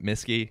believe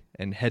Misky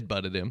and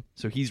headbutted him.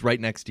 So he's right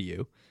next to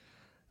you.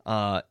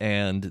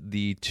 And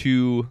the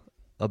two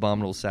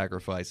abominable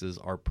sacrifices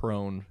are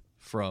prone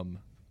from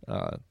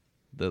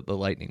the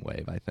lightning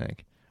wave, I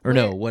think. Or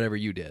no, Where- whatever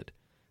you did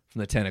from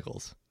the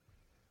tentacles.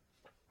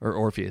 Or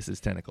Orpheus's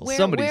tentacles. Where,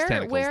 Somebody's where,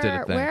 tentacles where, did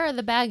a thing. Where are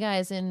the bad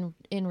guys in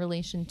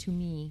relation to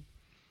me?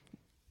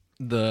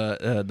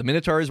 The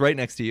Minotaur is right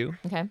next to you.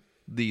 Okay.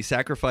 The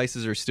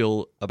sacrifices are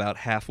still about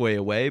halfway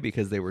away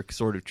because they were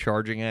sort of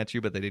charging at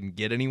you, but they didn't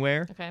get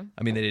anywhere. Okay.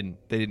 I mean, they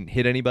didn't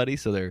hit anybody,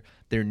 so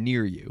they're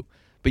near you.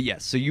 But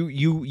yes, so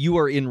you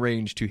are in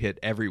range to hit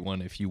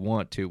everyone if you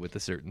want to with a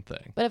certain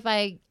thing. But if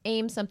I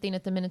aim something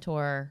at the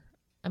Minotaur,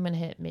 I'm going to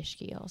hit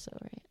Mishki also,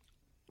 right?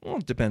 Well,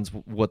 it depends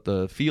what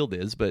the field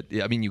is, but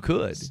yeah, I mean, you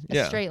could. A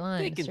Yeah, straight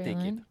line. Thinking, straight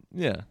thinking.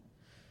 line.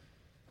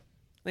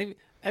 yeah,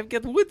 I've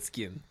got wood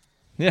skin.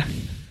 yeah.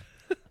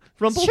 true.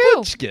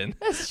 Rumpelstiltskin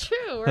That's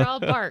true. We're all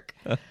bark.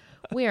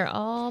 We are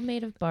all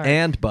made of bark.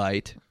 and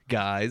bite,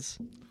 guys.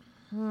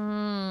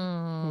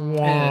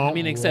 I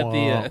mean, except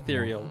the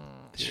ethereal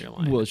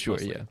line. Well, It's sure,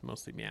 mostly, yeah.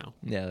 Mostly meow.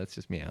 Yeah, that's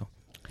just meow.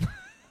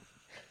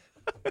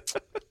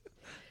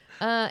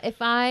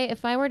 If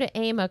I were to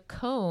aim a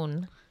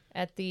cone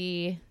at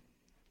the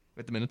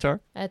With the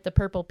Minotaur.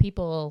 purple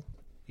people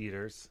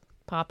Eaters.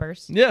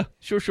 poppers, Yeah,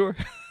 sure.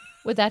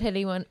 would that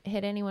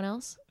hit anyone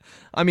else?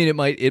 I mean, it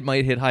might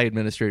hit High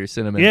Administrator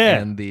Cinnamon Yeah.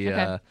 and the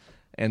Okay.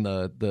 and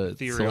the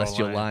Ethereal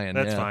Celestial Lion.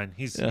 That's yeah. fine.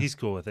 He's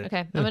cool with it. Okay,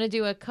 I'm going to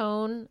do a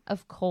cone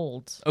of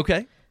cold.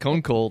 Okay,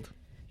 cone cold.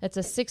 It's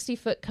a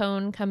 60-foot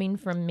cone coming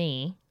from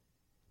me,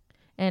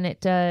 and it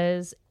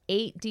does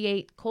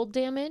 8d8 cold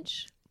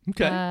damage.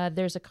 Okay.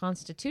 There's a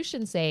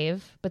Constitution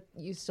save, but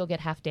you still get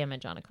half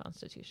damage on a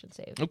Constitution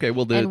save. Okay.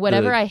 Well, And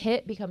whatever I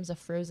hit becomes a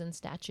frozen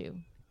statue.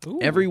 Ooh.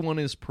 everyone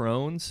is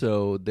prone,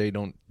 so they're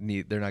not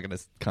going to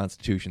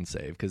Constitution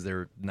save because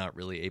they're not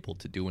really able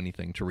to do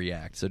anything to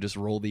react. So just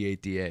roll the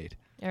 8d8.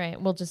 All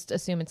right, we'll just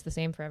assume it's the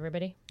same for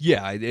everybody.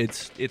 Yeah,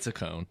 it's a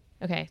cone.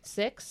 Okay,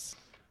 6,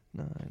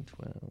 9,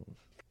 12,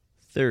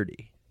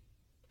 30,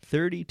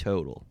 30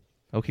 total.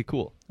 Okay,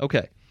 cool.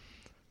 Okay.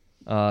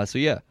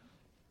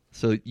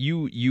 So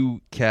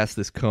you cast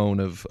this cone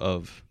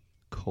of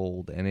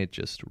cold, and it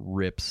just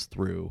rips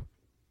through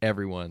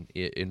everyone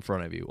in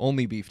front of you.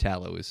 Only Beef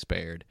Tallow is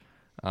spared,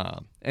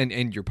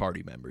 and your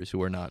party members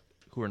who are not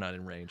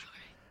in range.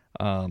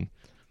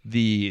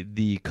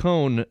 The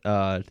cone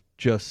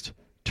just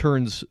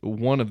turns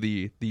one of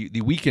the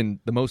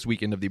most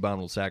weakened of the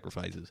abominable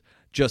sacrifices,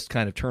 just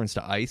kind of turns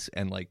to ice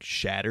and like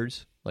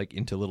shatters like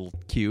into little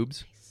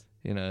cubes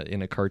in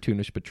a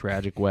cartoonish but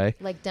tragic way.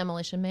 Like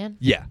Demolition Man.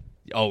 Yeah.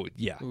 Oh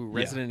yeah. Ooh,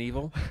 Resident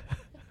Evil.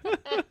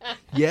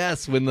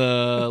 Yes, when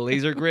the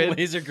laser grid.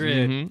 Laser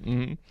grid.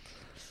 Mm-hmm.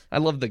 I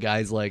love the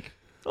guy's like,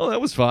 oh, that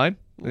was fine.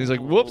 And he's like,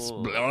 whoops.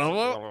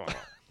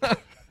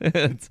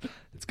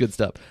 it's good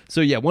stuff.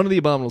 So yeah, one of the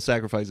abominable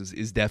sacrifices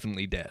is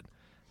definitely dead,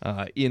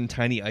 in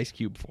tiny ice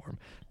cube form.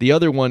 The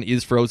other one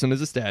is frozen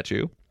as a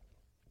statue.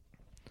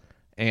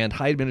 And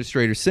High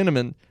Administrator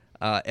Cinnamon,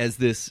 as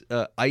this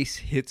ice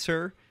hits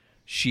her,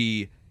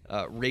 she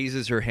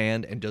raises her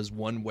hand and does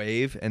one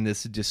wave, and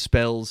this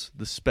dispels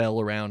the spell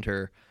around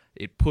her.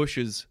 It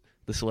pushes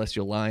the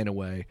Celestial Lion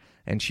away,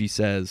 and she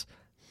says,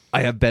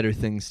 I have better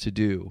things to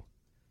do.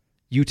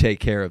 You take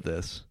care of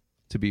this,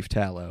 to Beef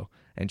Tallow.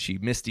 And she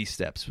misty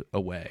steps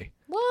away.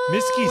 What?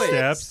 Misky Wait.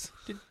 steps.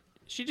 Did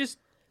she just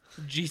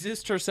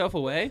Jesus herself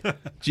away?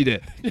 She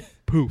did.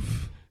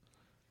 Poof.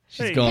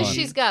 She's Hey. gone. Because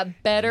she's got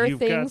better You've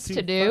got things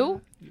to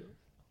do.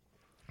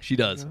 She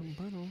does.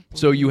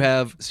 So you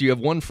have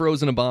one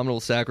frozen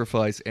abominable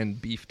sacrifice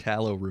and Beef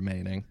Tallow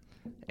remaining,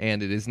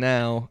 and it is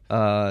now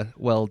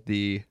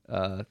the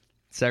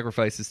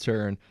sacrifice's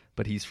turn,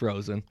 but he's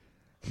frozen.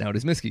 Now it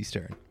is Misky's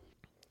turn.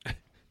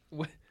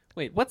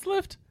 Wait, what's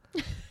left?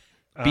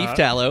 Beef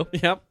Tallow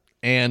Yep.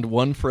 and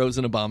one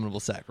frozen abominable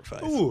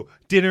sacrifice. Ooh,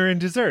 dinner and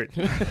dessert.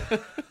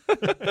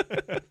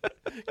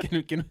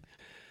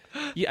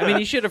 Yeah, I mean,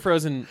 you should have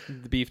frozen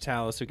the beef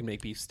tallow so we can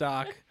make beef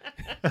stock.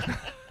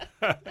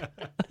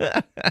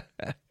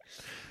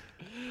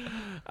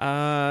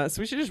 So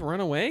we should just run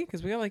away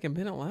because we got like a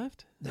minute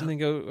left, and then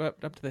go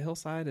up to the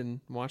hillside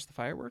and watch the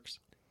fireworks.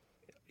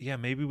 Yeah,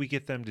 maybe we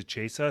get them to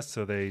chase us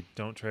so they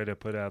don't try to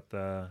put out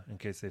in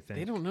case they think.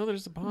 They don't know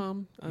there's a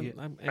bomb,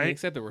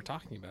 except that we're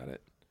talking about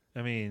it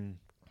I mean,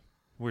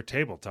 we're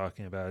table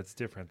talking about it. It's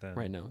different than.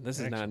 right now. This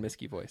is not a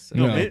Misky voice, so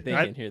No. they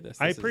can't hear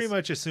this. I This pretty is-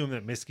 much assume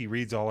that Misky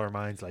reads all our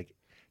minds like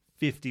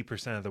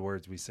 50% of the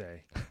words we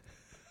say.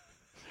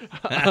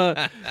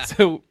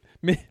 So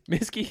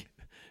Misky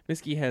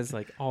has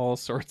like all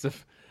sorts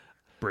of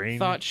Brain.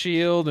 thought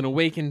shield and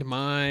awakened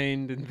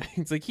mind and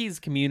things. Like he's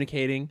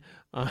communicating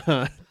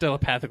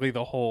telepathically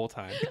the whole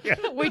time.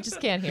 We just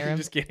can't hear You him.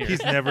 just can't hear.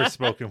 He's never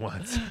spoken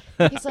once.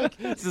 He's like,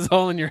 This is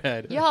all in your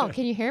head. y'all,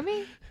 can you hear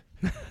me?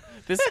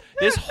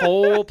 This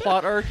whole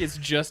plot arc is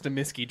just a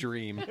Misky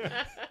dream.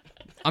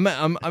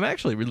 I'm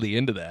actually really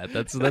into that.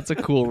 That's a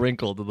cool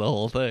wrinkle to the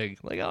whole thing.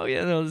 Like, oh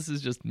yeah, no, this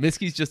is just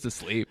Misky's just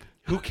asleep.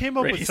 Who came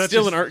up Right, with he's such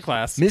still a in art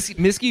class.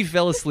 Misky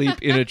fell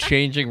asleep in a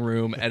changing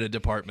room at a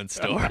department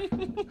store.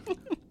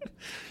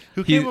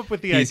 Who came up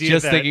with the he's idea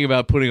just that thinking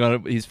about putting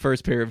on his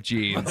first pair of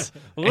jeans,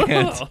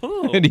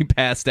 and he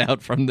passed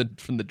out from the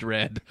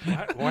dread.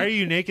 why are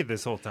you naked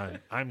this whole time?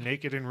 I'm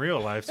naked in real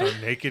life, so I'm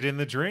naked in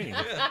the dream.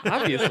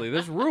 Obviously,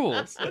 there's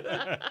rules.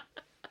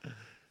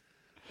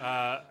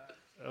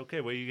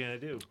 Okay, what are you gonna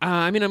do?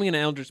 I mean, I'm going to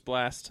Eldritch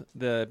Blast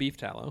the beef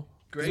tallow.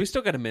 'Cause we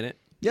still got a minute.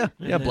 Yeah,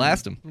 And then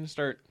blast him. I'm going to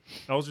start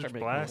Eldritch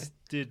making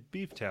blasted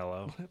beef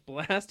tallow.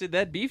 blasted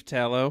that beef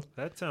tallow.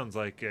 That sounds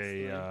like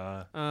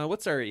a.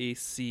 What's our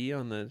AC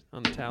on the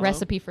tallow?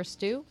 Recipe for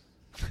stew.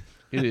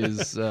 It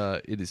is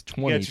Get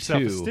 22.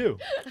 yourself a stew.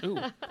 Ooh,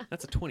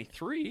 that's a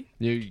 23.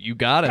 You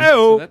got him.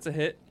 Oh, So that's a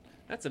hit.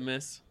 That's a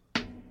miss.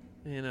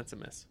 And that's a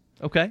miss.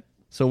 Okay.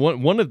 So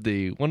one of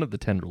the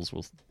tendrils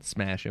will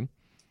smash him.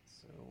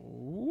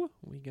 So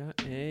we got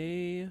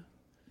a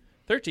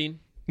 13.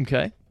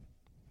 Okay.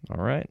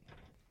 All right.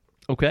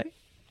 Okay.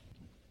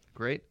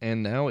 Great.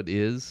 And now it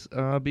is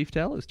Beef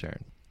Tallow's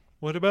turn.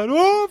 what about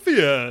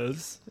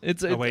Orpheus?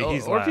 It's Oh, wait,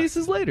 he's Orpheus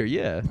last. is later.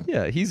 Yeah.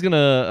 He's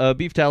gonna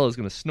Beef Tallow's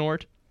gonna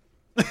snort,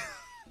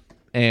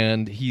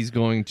 and he's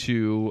going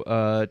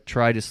to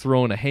try just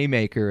throwing a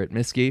haymaker at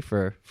Misky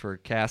for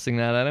casting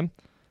that at him,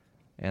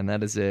 and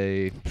that is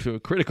a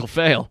critical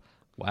fail.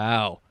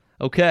 Wow.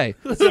 Okay.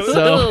 Is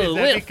So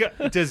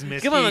that does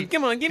Misky?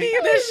 Come on, give me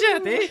this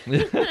shot,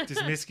 eh? Does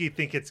Misky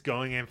think it's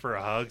going in for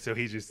a hug, so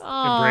he just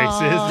Oh,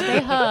 they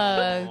embraces?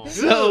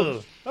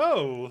 hug.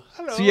 Oh,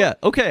 hello. So yeah,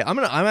 okay. I'm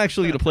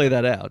actually gonna play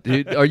that out.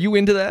 Are you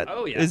into that?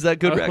 Oh, yeah. Is that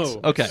good, Rex?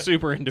 Oh, Okay.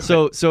 super into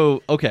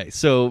it.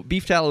 So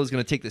Beef Tallow is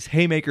gonna take this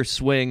haymaker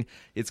swing.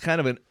 It's kind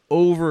of an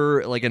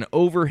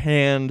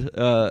overhand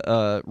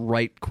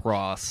right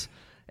cross,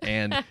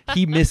 and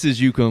he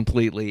misses you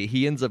completely.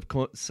 He ends up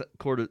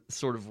sort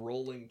of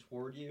rolling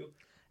toward you,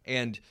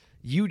 and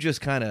you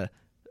just kind of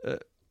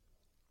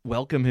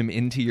welcome him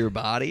into your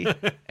body,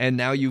 and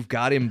now you've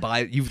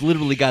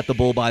literally got the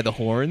bull by the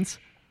horns.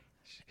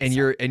 And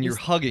you're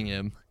hugging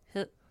him.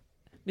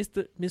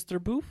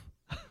 Mr. Boof?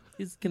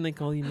 Can they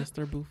call you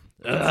Mr. Boof?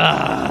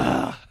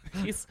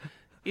 It's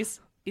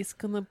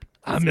gonna.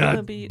 I'm gonna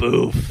not be,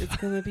 Boof. It's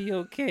gonna be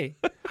okay.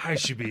 I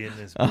should be in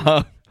this.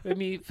 Uh-huh. I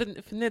mean,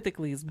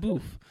 phonetically, it's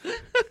Boof.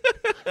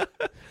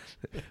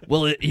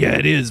 Well, it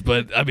is,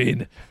 but I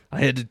mean, I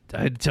had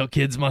to tell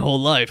kids my whole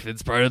life.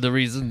 It's part of the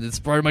reason. It's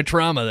part of my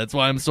trauma. That's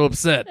why I'm so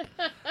upset.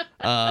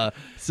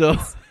 So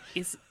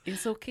It's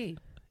okay.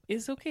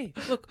 It's okay.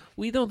 Look,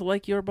 we don't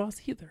like your boss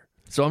either.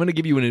 I'm gonna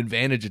give you an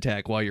advantage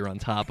attack while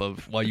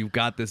you've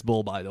got this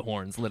bull by the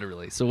horns,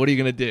 literally. So what are you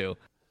gonna do?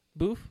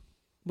 Boof.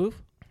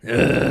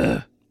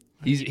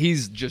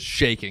 He's just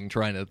shaking,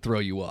 trying to throw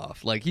you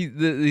off. Like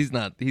he's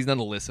not a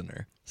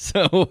listener.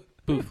 So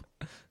Boof.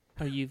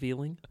 Are you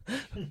feeling?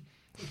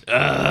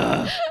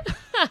 Are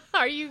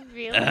you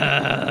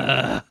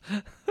feeling?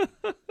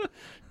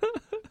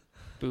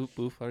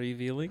 Boof. Are you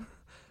feeling?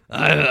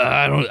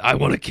 I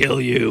want to kill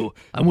you.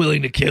 I'm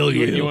willing to kill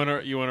you. You want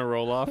to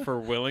roll off for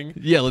willing?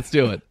 Yeah, let's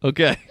do it.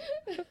 Okay.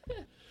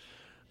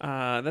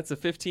 That's a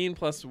 15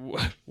 plus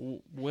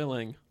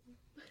willing.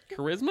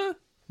 Charisma?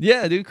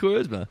 Yeah, do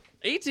charisma.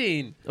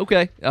 18.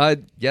 Okay. Yeah,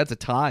 it's a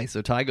tie.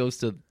 So tie goes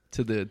to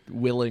the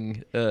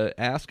willing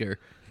asker.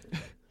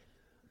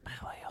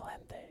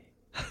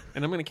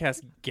 And I'm going to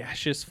cast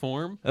Gaseous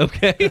Form.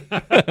 Okay.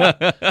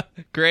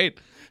 Great.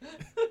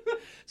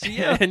 So,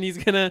 yeah. And he's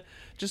going to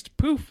just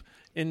poof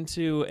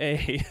into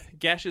a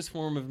gaseous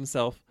form of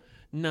himself,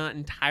 not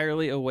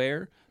entirely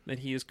aware that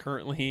he is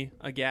currently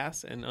a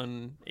gas and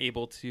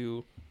unable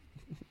to.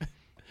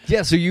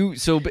 Yeah, so you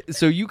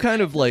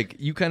kind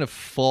of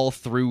fall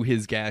through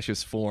his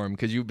gaseous form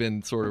because you've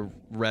been sort of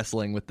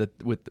wrestling with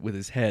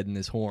his head and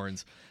his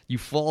horns. You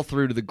fall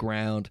through to the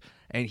ground,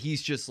 and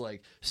he's just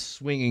like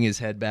swinging his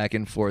head back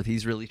and forth.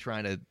 He's really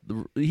trying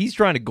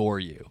to gore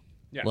you,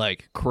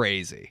 like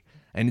crazy,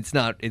 and it's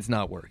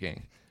not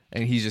working.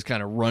 And he's just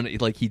kind of running,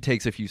 like he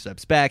takes a few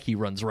steps back. He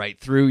runs right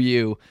through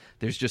you.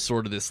 There's just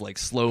sort of this like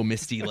slow,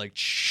 misty, like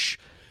shh.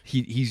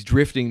 He's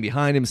drifting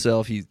behind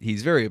himself.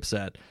 He's very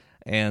upset.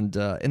 And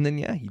then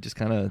he just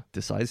kind of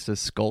decides to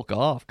skulk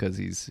off because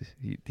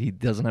he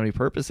doesn't have any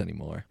purpose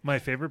anymore. My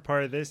favorite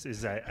part of this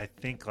is I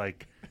think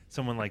like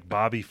someone like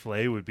Bobby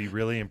Flay would be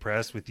really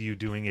impressed with you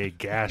doing a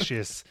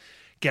gaseous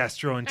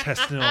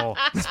gastrointestinal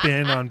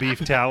spin on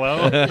beef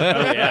tallow.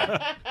 Oh,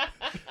 yeah.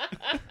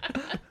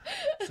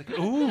 It's like,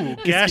 ooh,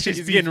 gaseous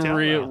He's beef getting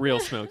tallow. real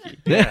smoky.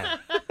 Yeah.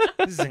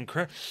 This is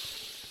incredible.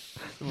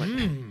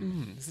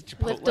 Is it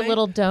Chipotle? Lift a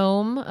little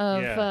dome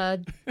of Yeah.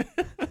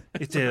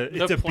 It's a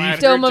The beef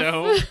platter Dome of-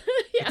 dome.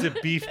 it's a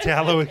beef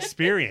tallow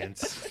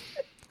experience.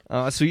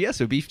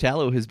 So beef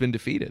tallow has been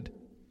defeated.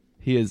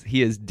 He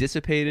has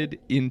dissipated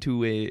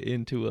into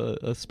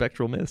a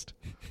spectral mist,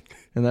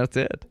 and that's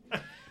it.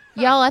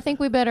 Y'all, I think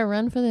we better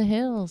run for the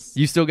hills.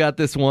 You still got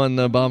this one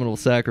abominable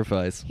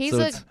sacrifice. He's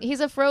so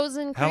a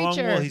frozen creature. How long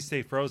will he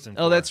stay frozen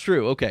for? Oh, that's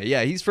true. Okay,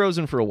 yeah, he's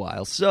frozen for a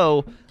while.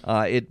 So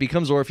it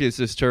becomes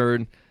Orpheus'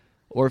 turn.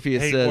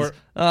 Orpheus says,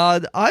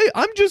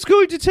 I'm just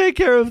going to take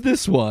care of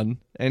this one.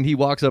 And he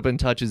walks up and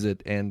touches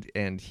it,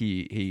 and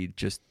he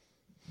just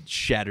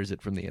shatters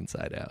it from the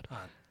inside out.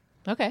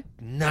 Okay.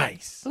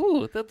 Nice.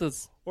 Ooh, that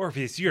was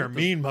Orpheus, you're a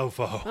mean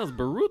mofo.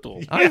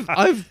 brutal.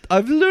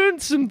 I've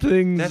learned some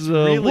things That's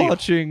really-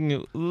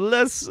 watching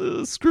less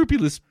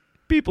scrupulous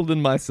people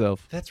than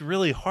myself. That's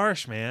really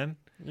harsh, man.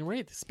 You're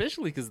right,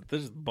 especially because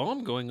there's a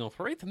bomb going off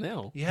right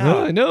now. Yeah.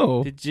 I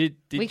know. Did you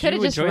We could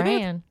have just enjoy that?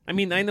 ran. I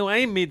mean, I know I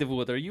am made of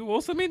wood. Are you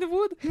also made of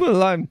wood?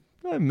 Well, I'm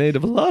made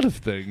of a lot of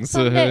things.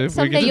 Someday, if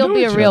we get to you'll know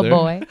be a each real other.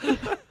 boy.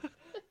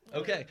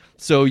 Okay.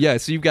 So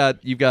you've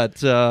got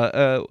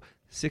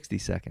 60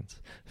 seconds.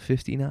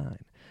 59.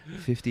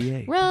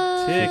 58.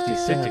 Run. Tick,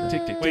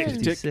 tick. Wait,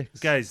 56.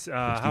 Guys,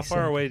 how far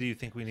 57, away do you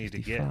think we need to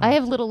get? 55. I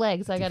have little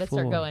legs. I got to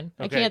start 54. going.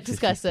 I Okay. can't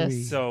discuss 53.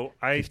 this. So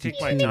I take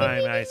my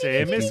time and I say,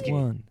 hey, Misky,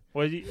 51.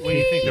 what do you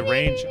think the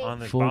range on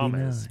this bomb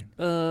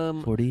 49.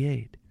 is?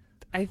 48.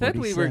 I thought we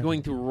were 47,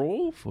 going to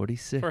roll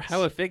 46. for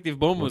how effective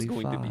bomb was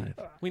going to be.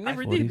 45, We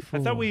never did. 44,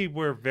 I thought we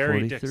were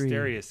very 43,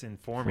 dexterous in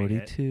forming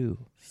it. 42.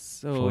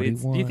 So do you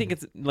 41, think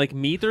it's like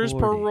meters per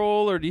 40,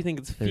 roll, or do you think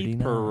it's feet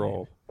per 39.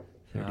 roll?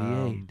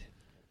 38.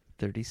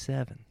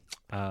 37.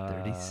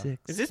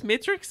 36. Is this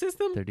metric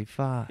system?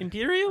 35.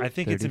 Imperial? I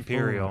think it's 34.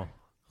 Imperial.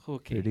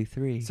 Okay.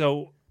 33.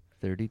 So,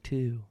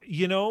 32.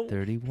 31.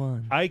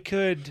 31. I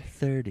could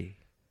 30.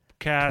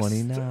 cast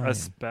 29. a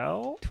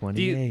spell.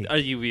 28. Are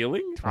you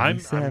willing? I'm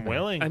 27.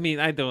 willing. I mean,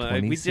 I don't. I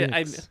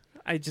 25.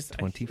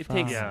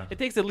 it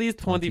takes at least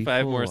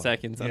 25 more 24.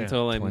 seconds Yeah.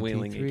 until I'm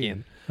willing 23.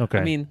 again. okay.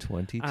 I mean,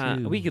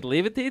 22. we could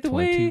levitate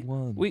away.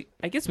 21.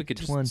 I guess we could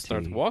just 20.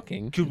 start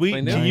walking. could we?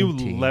 Find Can out. you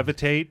 19,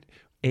 levitate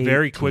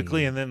very 18,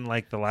 quickly and then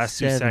like the last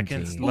 2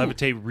 seconds 17,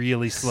 levitate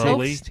really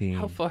slowly? 16,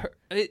 How far?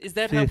 Is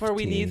that how far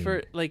we need 15,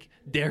 for like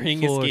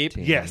daring 14,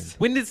 escape? Yes.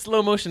 When did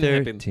slow motion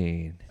happen?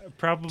 13,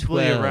 Probably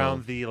 12,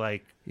 around the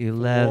like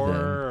 11, 4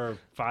 or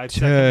 5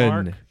 second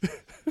mark.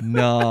 10,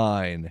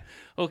 9,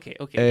 Okay.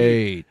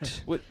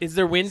 8. What, is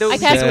there windows? I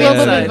cast Seven.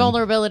 global Inside.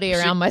 invulnerability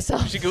around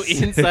myself. Should go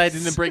inside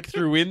and then break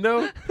through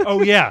window.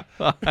 Oh yeah.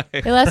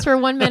 It lasts for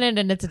 1 minute,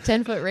 and it's a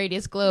 10-foot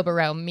radius globe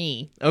around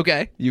me.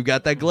 Okay, you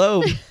got that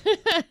globe.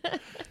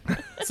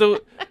 So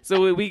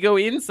we go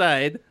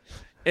inside,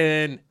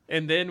 and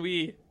then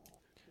we.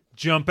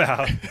 Jump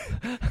out.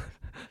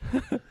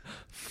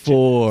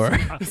 4,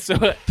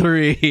 So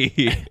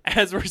 3.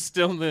 as we're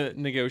still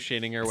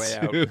negotiating our way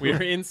 2. out, we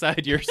are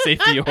inside your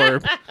safety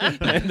orb,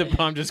 and the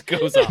bomb just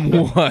goes off.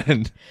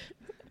 1.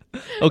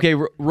 Okay,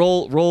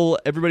 roll.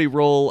 Everybody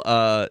roll.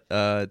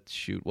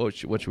 Shoot. What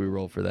should we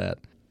roll for that?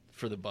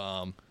 For the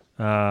bomb.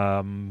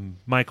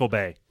 Michael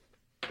Bay.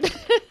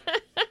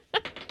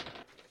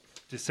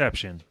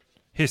 Deception.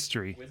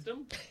 History.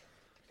 Wisdom.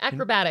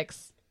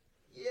 Acrobatics.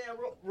 Yeah,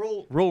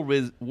 roll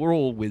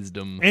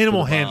wisdom. for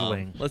Animal the bomb.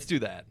 handling. Let's do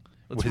that.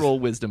 Let's Wis- roll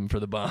wisdom for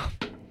the bomb.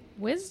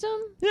 Wisdom?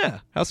 Yeah.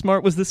 How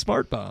smart was this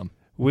smart bomb?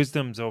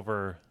 Wisdom's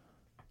over.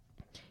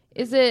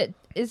 Is it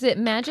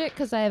magic?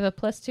 Because I have a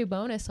 +2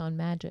 bonus on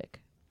magic.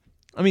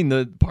 I mean,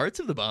 the parts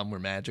of the bomb were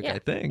magic, Yeah, I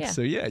think. yeah.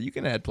 So yeah, you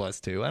can add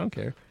 +2. I don't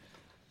care.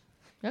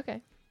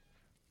 Okay.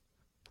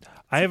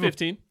 I have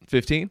 15.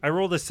 15. I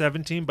rolled a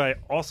 17, but I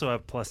also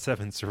have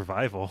 +7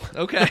 survival.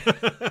 Okay.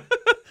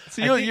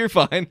 So you're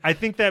fine. I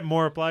think that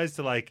more applies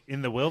to like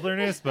in the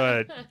wilderness,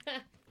 but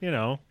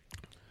I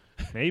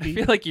maybe.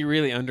 feel like you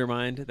really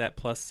undermined that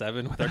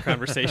 +7 with our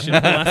conversation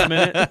at the last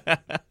minute,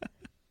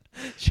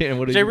 Shannon,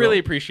 what did which I you really roll?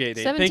 appreciate.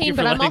 It. 17, Thank you for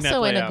but I'm letting that also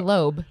play in a out.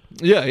 globe.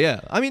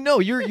 Yeah. I mean, no,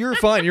 you're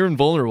fine. You're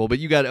invulnerable, but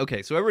you got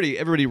okay. So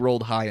everybody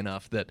rolled high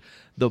enough that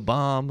the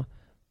bomb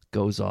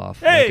goes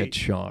off like Hey! a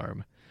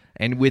charm,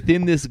 and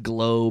within this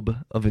globe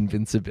of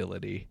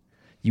invincibility,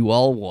 you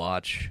all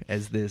watch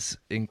as this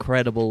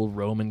incredible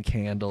Roman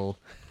candle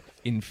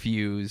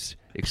infused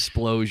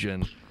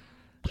explosion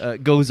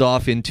goes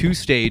off in 2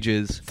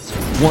 stages.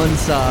 One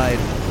side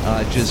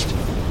just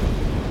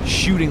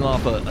shooting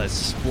off a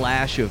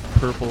splash of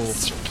purple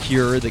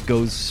cure that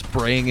goes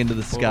spraying into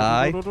the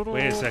sky.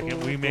 Wait a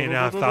second. We may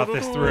not have thought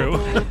this through.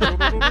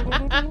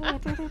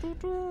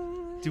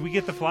 Did we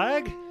get the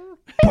flag?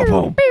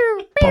 Ba-boom.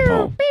 Pew,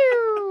 Ba-boom.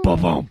 pew.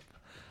 Ba-boom.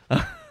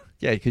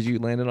 Yeah, because you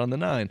landed on the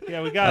 9.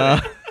 Yeah, we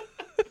got it.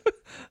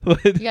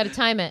 But- You got to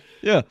time it.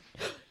 yeah.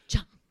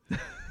 Jump.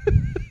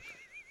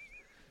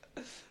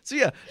 So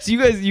yeah, so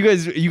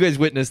you guys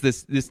witnessed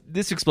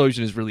this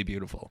explosion is really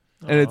beautiful,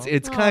 and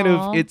it's kind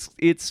Aw. of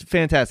it's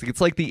fantastic.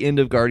 It's like the end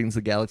of Guardians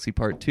of the Galaxy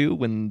Part 2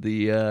 when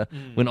the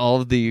when all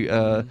of the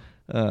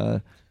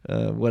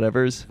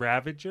whatevers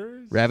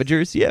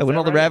Ravagers? yeah, when that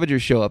all the right?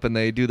 Ravagers show up and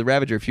they do the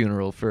Ravager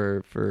funeral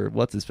for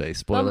what's his face,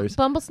 spoilers.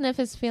 Bumblesniff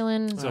is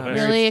feeling Sylvester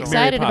really Stallone.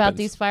 excited Mary about Poppins.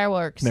 these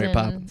fireworks. Mary and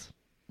Poppins.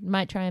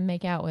 Might try and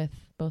make out with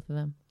both of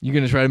them. You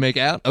gonna try to make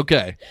out?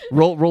 Okay,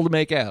 roll to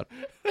make out.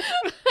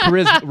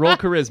 Roll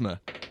charisma.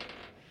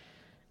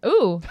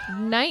 Ooh,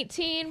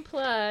 19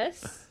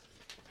 plus.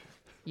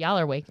 Y'all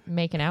are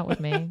making out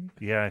with me.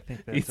 Yeah, I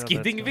think that's It's how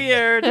getting that's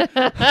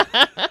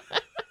weird.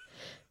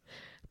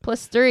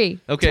 Plus 3.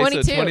 Okay,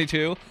 22. so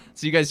 22.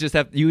 So you guys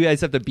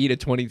have to beat a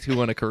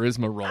 22 on a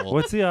charisma roll. going.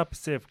 What's the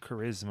opposite of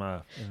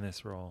charisma in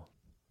this role?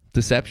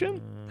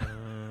 Deception?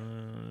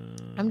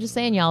 I'm just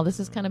saying, y'all,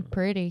 this is kind of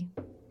pretty.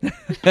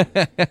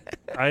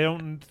 I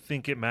don't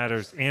think it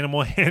matters.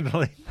 Animal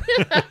handling.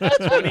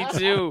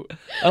 22.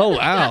 Oh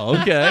wow.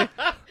 Okay.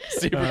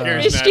 Super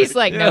She's charismatic.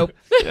 like, nope.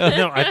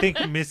 No, I think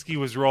Misky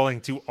was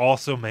rolling to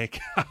also make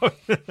out.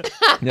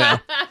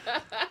 Yeah.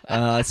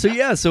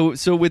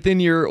 So within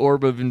your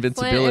orb of Flint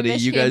invincibility,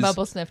 and you Mishki and guys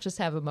Bubblesniff just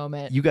have a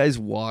moment. you guys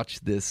watch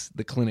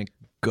the clinic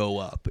go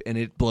up, and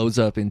it blows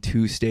up in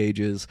 2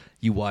 stages.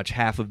 You watch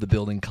half of the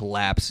building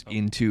collapse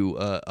into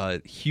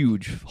a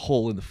huge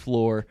hole in the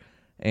floor,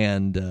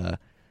 and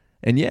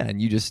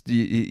you just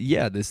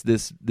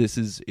this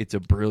is it's a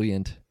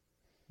brilliant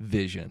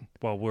vision.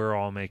 While we're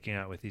all making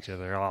out with each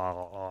other.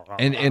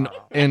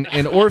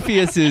 And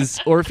Orpheus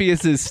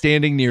is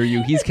standing near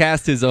you. He's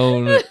cast his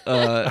own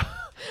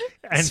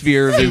And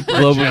sphere of super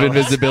globe of jealous.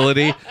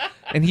 invisibility,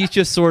 and he's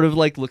just sort of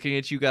like looking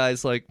at you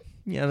guys like,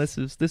 yeah, this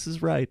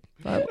is right.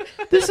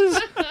 This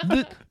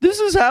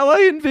is how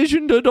I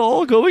envisioned it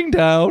all going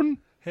down.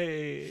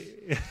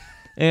 Hey.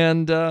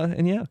 And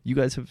yeah, you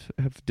guys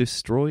have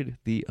destroyed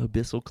the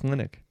Abyssal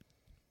Clinic.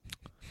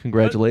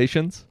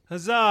 Congratulations.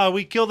 Huzzah,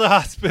 we killed the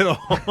hospital.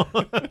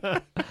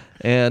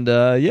 And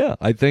yeah,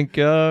 I think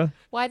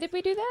Why did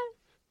we do that?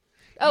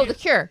 Oh, the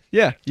cure.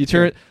 yeah, you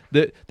turn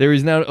there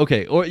is now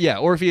okay.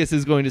 Orpheus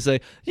is going to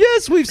say,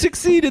 "Yes, we've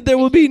succeeded. There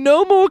will be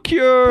no more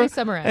cure Please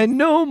summarize. and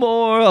no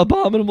more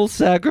abominable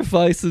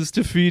sacrifices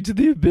to feed to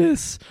the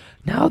abyss.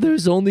 Now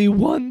there's only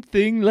one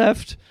thing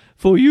left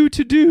for you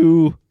to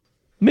do.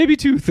 Maybe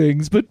 2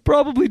 things, but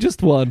probably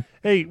just one."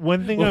 Hey,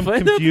 one thing We'll I'm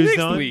find out confused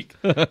next on week.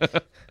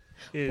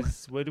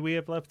 is what do we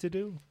have left to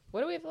do?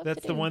 What do we have left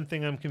That's to the do? one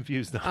thing I'm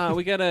confused on.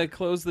 We gotta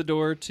close the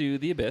door to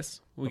the abyss.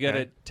 We Okay.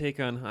 gotta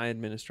take on High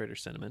Administrator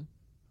Cinnamon.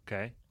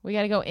 Okay. We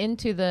got to go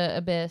into the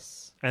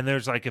abyss. And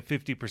there's like a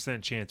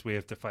 50% chance we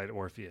have to fight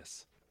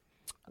Orpheus.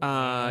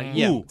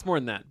 Yeah, Ooh. it's more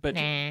than that. But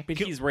Nah.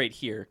 he's right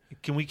here.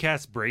 Can we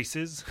cast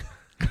braces?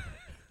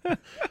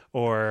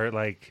 Or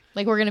like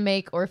Like we're gonna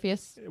make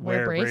Orpheus wear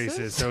wear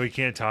braces so he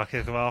can't talk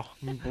as well.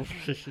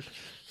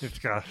 It's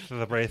got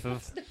the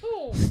braces.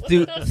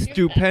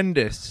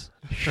 Stupendous.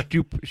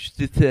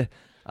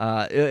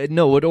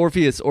 No, what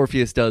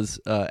Orpheus does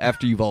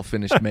after you've all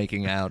finished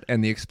making out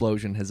and the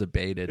explosion has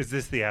abated. Is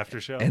this the after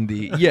show? And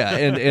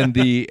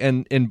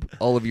and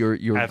all of your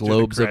After the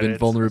globes of credits.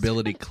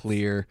 invulnerability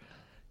clear,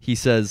 he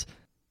says,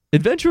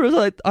 "Adventurers,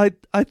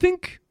 I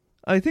think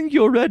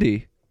you're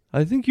ready.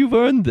 I think you've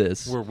earned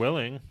this." We're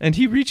willing. And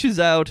he reaches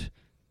out.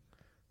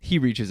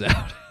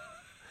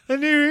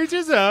 And he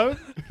reaches out.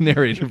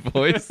 Narrator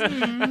voice.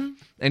 And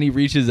he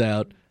reaches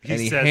out He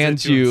and he says it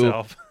hands to you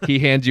himself. he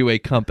hands you a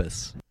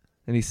compass.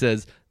 And he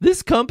says,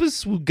 "This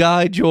compass will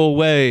guide your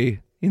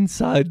way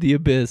inside the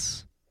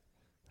abyss.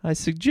 I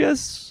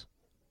suggest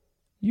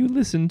you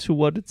listen to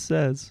what it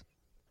says."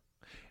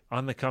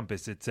 On the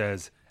compass, it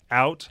says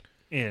out,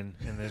 in,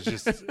 and there's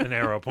just an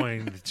arrow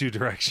pointing in the two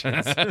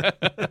directions.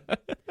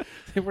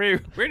 we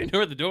already know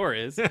where the door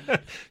is.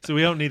 So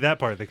we don't need that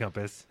part of the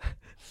compass.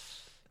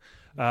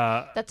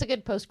 That's a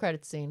good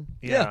post-credit scene.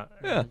 Yeah.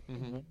 Yeah.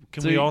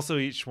 Can So we you- also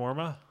eat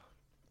shawarma?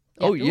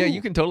 Oh yeah, Ooh.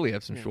 you can totally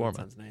have some Yeah, shawarma. that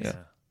sounds nice. Yeah.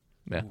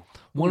 Yeah. Yeah.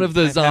 One of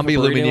the Can I have a zombie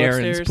burrito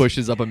Luminarians upstairs?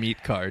 pushes up a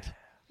meat cart.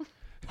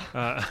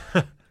 Uh,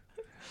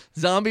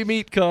 Zombie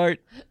meat cart.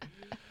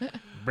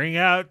 bring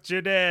out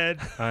your dead.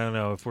 I don't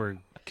know if we're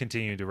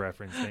continuing to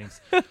reference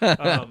things.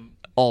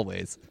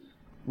 Always.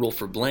 Roll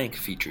for Blank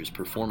features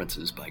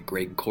performances by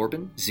Greg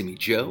Corbin, Zimmy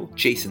Joe,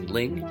 Jason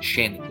Ling,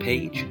 Shannon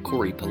Page,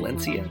 Corey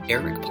Palencia,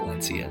 Eric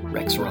Palencia,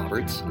 Rex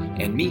Roberts,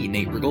 and me,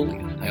 Nate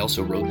Regolia. I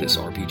also wrote this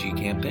RPG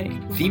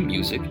campaign. Theme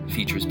music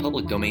features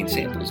public domain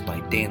samples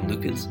by Dan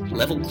Lucas,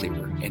 Level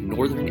Clearer, and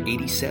Northern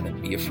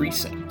 87 via Free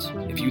Sounds.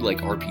 If you like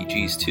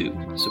RPGs too,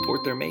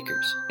 support their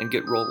makers and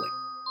get rolling.